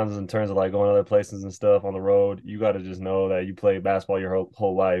same time, in terms of like going other places and stuff on the road, you got to just know that you played basketball your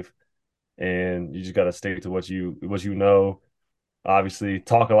whole life, and you just got to stick to what you know. Obviously,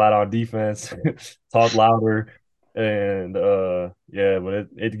 talk a lot on defense, talk louder, and yeah, but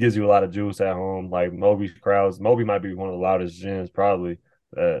it gives you a lot of juice at home. Like Moby's crowds, Moby might be one of the loudest gyms probably.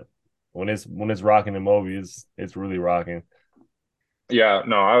 When it's rocking in Moby, it's really rocking. Yeah,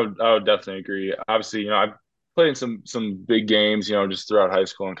 no, I would definitely agree. Obviously, I've played in some big games, just throughout high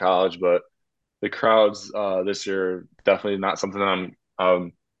school and college, but the crowds this year definitely not something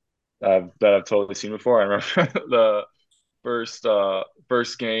that I've totally seen before. I remember the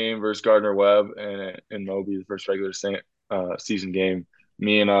first game versus Gardner Webb in Moby, the first regular season game.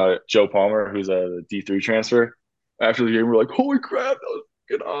 Me and Joe Palmer, who's a D3 transfer, after the game, we're like, "Holy crap, that was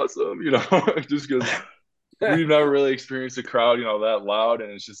fucking awesome!" Just because we've never really experienced a crowd, that loud,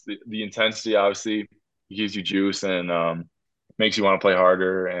 and it's just the intensity. Obviously, gives you juice and makes you want to play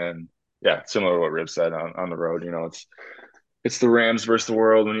harder. And yeah, similar to what Rib said on the road. It's the Rams versus the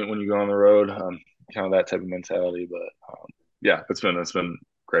world when you go on the road. Kind of that type of mentality, but yeah, it's been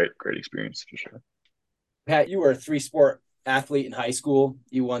great experience for sure. Pat, you were a three-sport athlete in high school.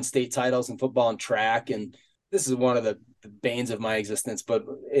 You won state titles in football and track, and this is one of the banes of my existence. But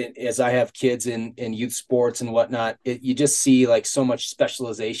as I have kids in youth sports and whatnot, you just see like so much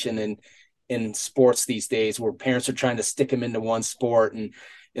specialization in sports these days, where parents are trying to stick them into one sport, and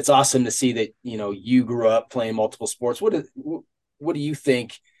it's awesome to see that you grew up playing multiple sports. What do you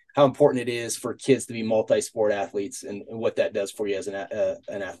think? How important it is for kids to be multi-sport athletes, and what that does for you as an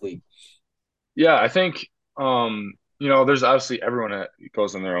athlete? Yeah, I think there's obviously everyone that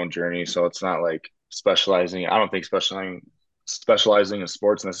goes on their own journey, so it's not like specializing. I don't think specializing in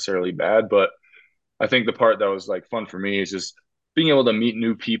sports necessarily bad, but I think the part that was like fun for me is just being able to meet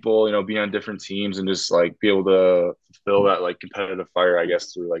new people, be on different teams and just like be able to fulfill that like competitive fire, I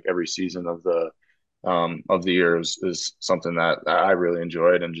guess, through like every season of the year is something that I really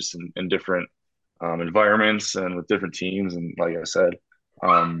enjoyed, and just in different environments and with different teams. And like I said,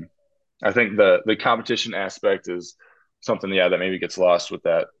 I think the competition aspect is something, yeah, that maybe gets lost with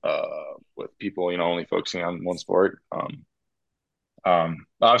that with people, only focusing on one sport.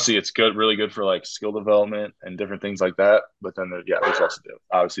 Obviously it's really good for like skill development and different things like that. But then there's also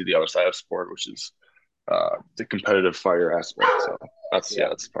obviously the other side of sport, which is the competitive fire aspect. So that's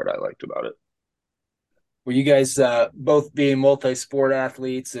the part I liked about it. Well, you guys both being multi-sport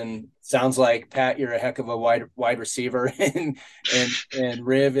athletes, and sounds like Pat, you're a heck of a wide receiver, and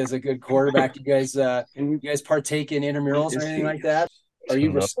Riv is a good quarterback. You guys partake in intramurals or anything like that? Are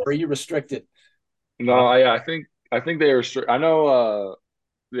you restricted? No, I think they restrict. I know.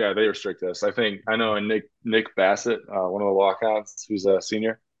 Yeah, they restrict us. I know Nick Bassett, one of the walkouts, who's a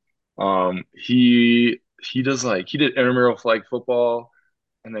senior. He did intramural flag football.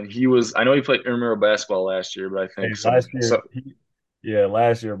 And then I know he played intramural basketball last year, but I think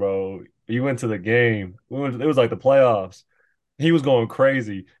last year, bro, he went to the game. It was like the playoffs. He was going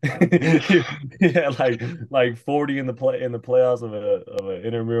crazy. He had like 40 in the playoffs of an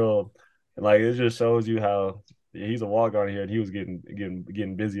intramural. And like it just shows you how he's a walk on here, and he was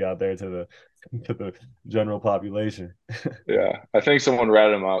getting busy out there to the general population. Yeah, I think someone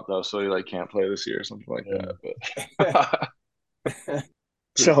ratted him out though, so he like can't play this year or something like that. But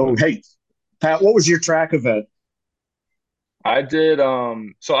So, hey, Pat, what was your track event? I did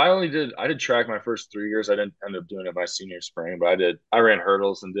so I did track my first 3 years. I didn't end up doing it my senior spring, but I ran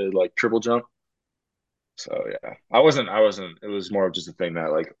hurdles and did like triple jump. So yeah. It was more of just a thing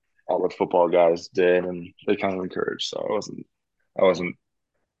that like all the football guys did and they kind of encouraged. So I wasn't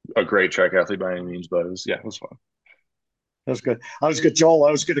a great track athlete by any means, but it was fun. That's good. I was good, Joel.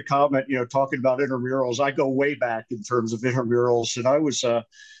 I was going to comment, talking about intramurals. I go way back in terms of intramurals, and I was,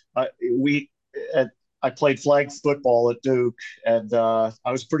 we, at, I played flag football at Duke, and I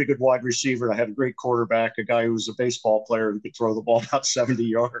was a pretty good wide receiver. I had a great quarterback, a guy who was a baseball player who could throw the ball about 70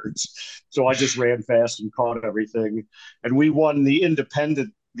 yards. So I just ran fast and caught everything, and we won the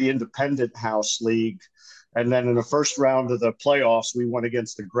independent house league. And then in the first round of the playoffs, we went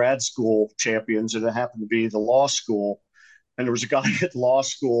against the grad school champions, and it happened to be the law school. And there was a guy at law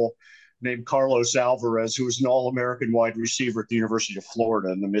school named Carlos Alvarez, who was an All-American wide receiver at the University of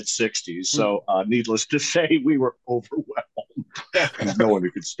Florida in the mid-'60s. So needless to say, we were overwhelmed. There's no one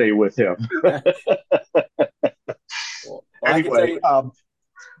who could stay with him. Anyway,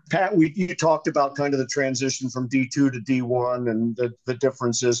 Pat, you talked about kind of the transition from D2 to D1 and the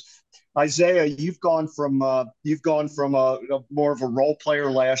differences. Isaiah, you've gone from a more of a role player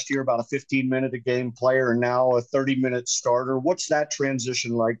last year, about a 15-minute a game player, and now a 30-minute starter. What's that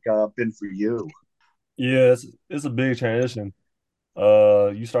transition like been for you? Yeah, it's a big transition.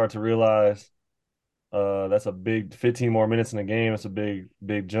 You start to realize that's a big 15 more minutes in the game. It's a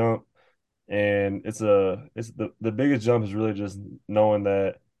big jump, and it's the biggest jump is really just knowing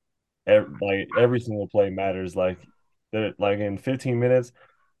that every single play matters. Like in 15 minutes.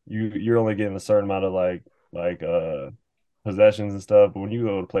 You're only getting a certain amount of possessions and stuff, but when you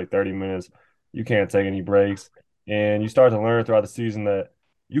go to play 30 minutes, you can't take any breaks, and you start to learn throughout the season that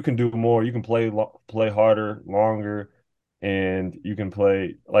you can do more. You can play harder, longer, and you can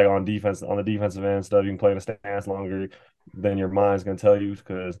play like on defense on the defensive end stuff. You can play in a stance longer than your mind's gonna tell you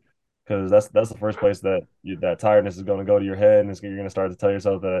because that's the first place that tiredness is gonna go to your head, and you're gonna start to tell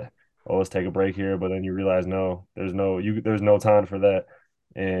yourself that, oh, let's take a break here, but then you realize no, there's no time for that,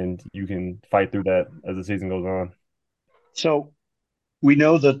 and you can fight through that as the season goes on. So we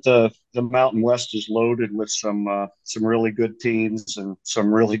know that the Mountain West is loaded with some really good teams and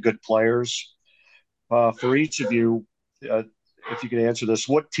some really good players. For each of you, uh, if you could answer this,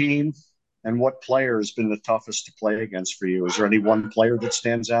 what team and what player has been the toughest to play against for you? Is there any one player that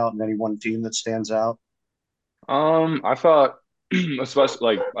stands out and any one team that stands out? I thought,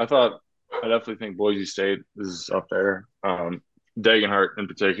 especially I definitely think Boise State is up there. Degenhart in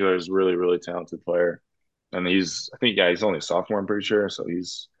particular is really, really talented player, and I think, yeah, he's only a sophomore, I'm pretty sure. So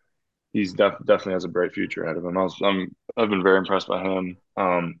definitely has a bright future ahead of him. I've been very impressed by him.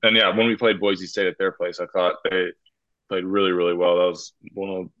 And yeah, when we played Boise State at their place, I thought they played really, really well.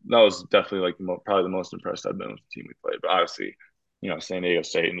 That was definitely like probably the most impressed I've been with the team we played. But obviously, San Diego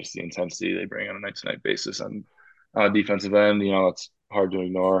State and just the intensity they bring on a night-to-night basis on defensive end, it's hard to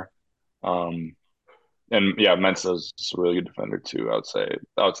ignore. And yeah, Mensa's just a really good defender too. I would say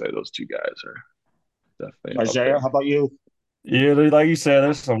those two guys are definitely up Isaiah, there. how about you? Yeah, like you said,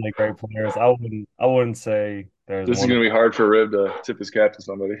 there's so many great players. I wouldn't say there's This is one. going to be hard for Rib to tip his cap to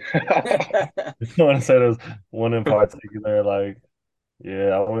somebody. I wouldn't say there's one in particular. Like, yeah,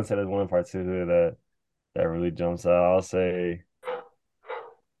 I wouldn't say there's one in particular that really jumps out. I'll say,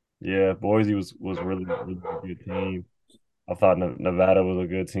 yeah, Boise was really, really a good team. I thought Nevada was a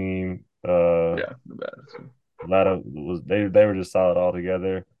good team. Yeah, the bad. Nevada was they were just solid all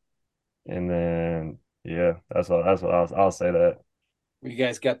together. And then yeah, that's what I'll say that. You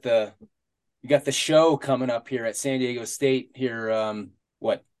guys got the show coming up here at San Diego State here.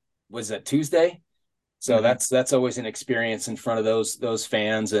 What was that, Tuesday? So Mhm. that's always an experience in front of those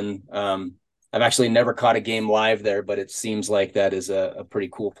fans, and I've actually never caught a game live there, but it seems like that is a pretty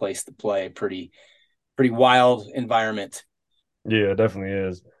cool place to play. Pretty wild environment. Yeah, it definitely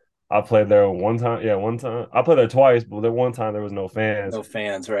is. I played there one time. Yeah, one time. I played there twice, but there one time there was no fans. No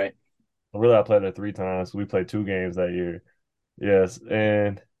fans, right? Really, I played there three times. We played two games that year. Yes,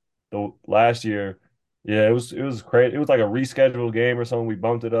 and the last year, yeah, it was crazy. It was like a rescheduled game or something. We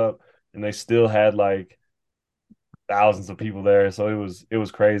bumped it up, and they still had like thousands of people there. So it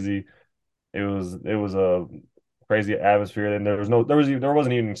was crazy. It was a crazy atmosphere. And there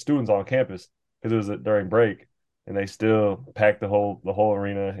wasn't even students on campus because it was during break, and they still packed the whole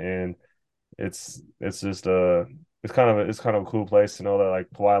arena. And it's just it's kind of a cool place to know that like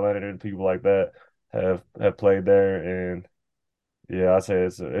Kawhi Leonard and people like that have played there. And yeah, I'd say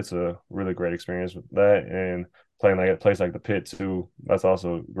it's a really great experience with that, and playing like a place like the Pit too. That's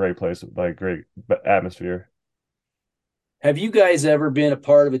also a great place, like great atmosphere. Have you guys ever been a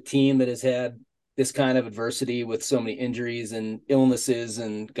part of a team that has had this kind of adversity with so many injuries and illnesses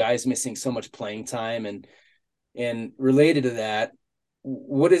and guys missing so much playing time? And related to that,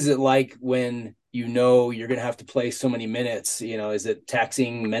 what is it like when you're going to have to play so many minutes? Is it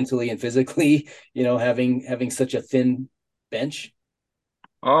taxing mentally and physically? Having such a thin bench.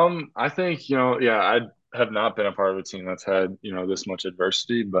 I think, yeah, I have not been a part of a team that's had, this much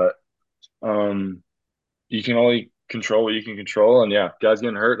adversity, but um, you can only control what you can control. And yeah, guys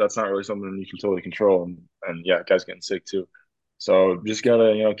getting hurt, that's not really something you can totally control. And yeah, guys getting sick too. So just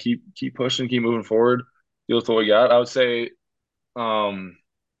gotta, keep pushing, keep moving forward, deal with what we got. I would say, um,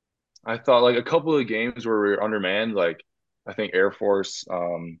 I thought like a couple of games where we were undermanned, like I think Air Force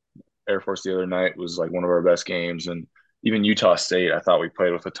the other night was like one of our best games, and even Utah State, I thought we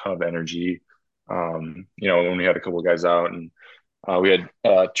played with a ton of energy. When we had a couple of guys out, and we had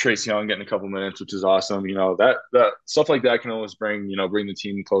Trace Young getting a couple minutes, which is awesome. That stuff like that can almost bring the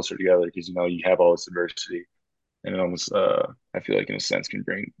team closer together because you have all this adversity, and it almost I feel like in a sense can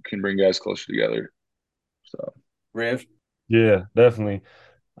bring guys closer together. So Riv. Yeah, definitely.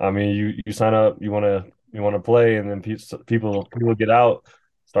 I mean, you sign up, you want to play, and then people get out,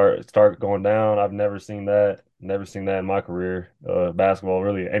 start going down. I've never seen that in my career. Basketball,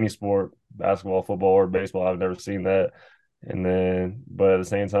 really, any sport, basketball, football, or baseball, I've never seen that. And then, but at the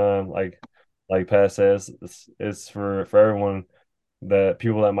same time, like Pat says, it's for everyone that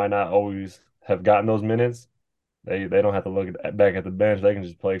people that might not always have gotten those minutes. They don't have to back at the bench. They can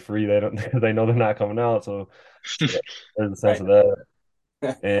just play free. They don't they know they're not coming out. So there's a sense Right. of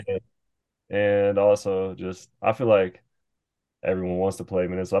that. And and also just I feel like everyone wants to play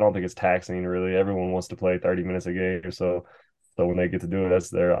minutes. So I don't think it's taxing really. Everyone wants to play 30 minutes a game. So when they get to do it, that's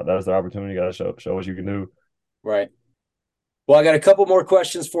their opportunity. You gotta show what you can do. Right. Well, I got a couple more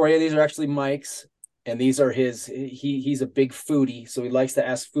questions for you. These are actually Mike's. and these are he's a big foodie, so he likes to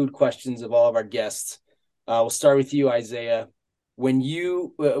ask food questions of all of our guests. We'll start with you, Isaiah.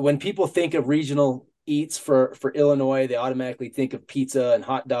 When people think of regional eats for Illinois, they automatically think of pizza and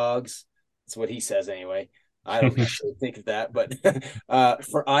hot dogs. That's what he says anyway. I don't actually think of that, but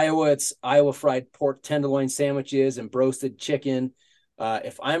for Iowa, it's Iowa fried pork tenderloin sandwiches and roasted chicken.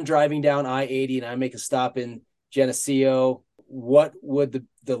 If I'm driving down I-80 and I make a stop in Geneseo, what would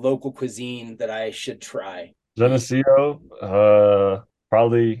the local cuisine that I should try? Geneseo,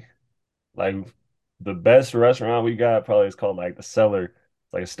 probably like the best restaurant we got probably is called like the Cellar.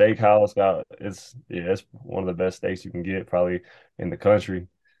 It's like a steakhouse. It's one of the best steaks you can get probably in the country.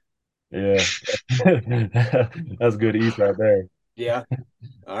 Yeah. That's good eats right there. Yeah.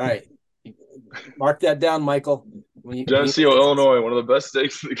 All right. Mark that down, Michael. Geneseo, Illinois, one of the best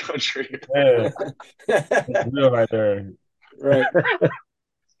steaks in the country. Yeah. That's real right there. Right.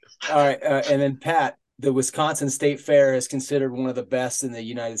 All right. And then Pat, the Wisconsin State Fair is considered one of the best in the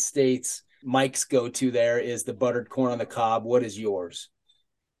United States. Mike's go-to there is the buttered corn on the cob. What is yours?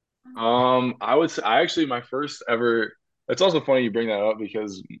 I would say my first ever. It's also funny you bring that up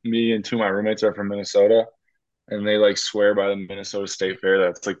because me and two of my roommates are from Minnesota, and they like swear by the Minnesota State Fair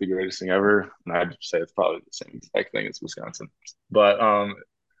that's like the greatest thing ever. And I'd say it's probably the same exact thing as Wisconsin. But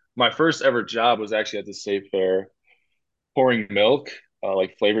my first ever job was actually at the State Fair, pouring milk,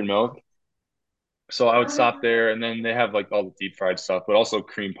 like flavored milk. So I would stop there, and then they have like all the deep fried stuff, but also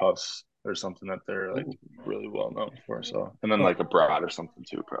cream puffs or something that they're like really well known for. So, and then like a brat or something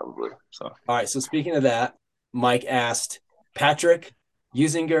too, probably. So, all right. So speaking of that, Mike asked, Patrick,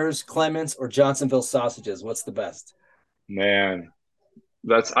 Usinger's, Clements, or Johnsonville sausages, what's the best? Man,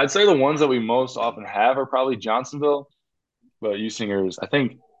 I'd say the ones that we most often have are probably Johnsonville, but Usinger's. I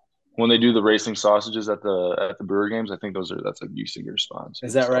think when they do the racing sausages at the Brewer games, I think that's like Usinger's spawns.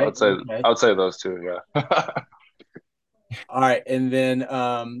 Is that right? I would say those two. Yeah. All right, and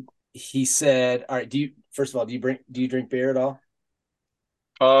then he said, "All right, do you drink beer at all?"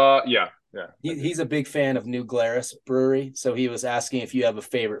 Yeah. He's a big fan of New Glarus Brewery, so he was asking if you have a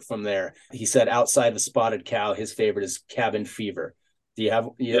favorite from there. He said outside the Spotted Cow, his favorite is Cabin Fever. Do you have?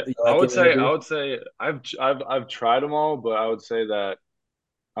 You like I would say I've tried them all, but I would say that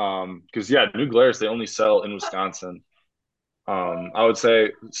because New Glarus they only sell in Wisconsin. I would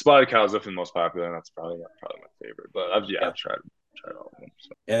say Spotted Cow is definitely the most popular, and that's probably my favorite. But I've tried all of them.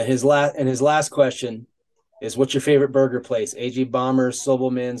 So. And his last question is, what's your favorite burger place? AG Bombers,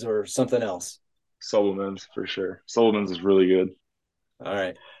 Sobelman's, or something else? Sobelman's for sure. Sobelman's is really good. All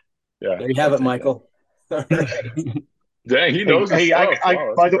right. Yeah. There you have it, Michael. All right. Dang, he knows. Hey,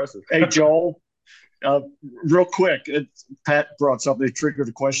 hey, Joel. Real quick, Pat brought something that triggered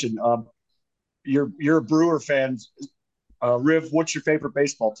a question. You're a Brewer fan. Riv, what's your favorite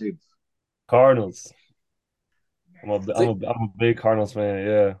baseball team? Cardinals. I'm a big Cardinals fan.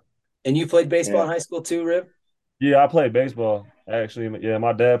 Yeah. And you played baseball in high school too, Riv? Yeah, I played baseball. Actually, yeah,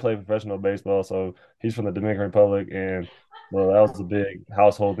 my dad played professional baseball, so he's from the Dominican Republic, and that was a big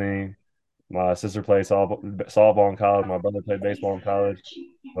household thing. My sister played softball in college. My brother played baseball in college,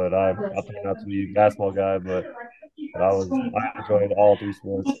 but I turned out to be a basketball guy. But I enjoyed all three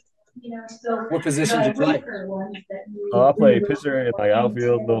sports. What position did you play? I played pitcher and like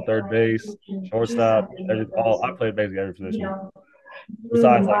outfield, little third base, shortstop. I played basically every position.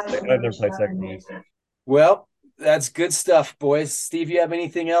 Besides, I never played second base. Well, that's good stuff, boys. Steve, you have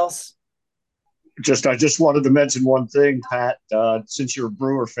anything else? I just wanted to mention one thing, Pat. Since you're a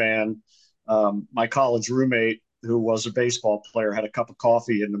Brewer fan, my college roommate, who was a baseball player, had a cup of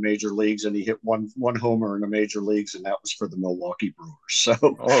coffee in the major leagues, and he hit one homer in the major leagues, and that was for the Milwaukee Brewers. So,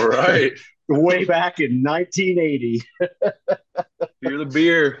 all right, way back in 1980. Beer the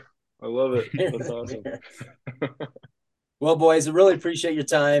beer. I love it. That's awesome. Well, boys, I really appreciate your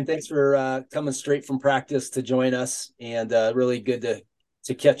time. Thanks for coming straight from practice to join us, and really good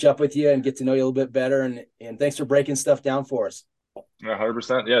to catch up with you and get to know you a little bit better. And thanks for breaking stuff down for us.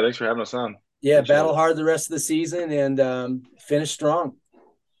 100%. Yeah, thanks for having us on. Yeah, battle hard the rest of the season and finish strong.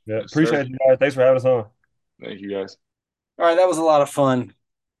 Yeah, appreciate you guys. Thanks for having us on. Thank you, guys. All right, that was a lot of fun.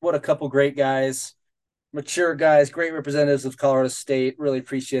 What a couple great guys, mature guys, great representatives of Colorado State. Really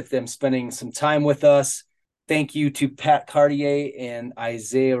appreciate them spending some time with us. Thank you to Pat Cartier and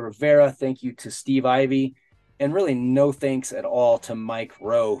Isaiah Rivera. Thank you to Steve Ivey. And really no thanks at all to Mike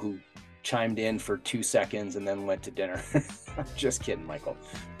Rowe, who chimed in for 2 seconds and then went to dinner. Just kidding, Michael.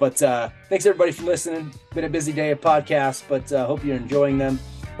 But thanks, everybody, for listening. Been a busy day of podcasts, but hope you're enjoying them.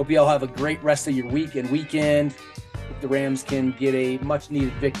 Hope you all have a great rest of your week and weekend. the Rams can get a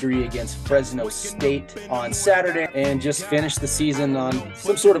much-needed victory against Fresno State on Saturday and just finish the season on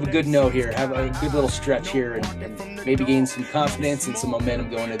some sort of a good note here. Have a good little stretch here and maybe gain some confidence and some momentum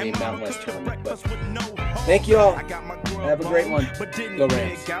going to the Mountain West tournament. But thank you all. Have a great one. Go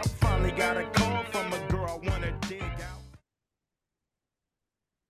Rams.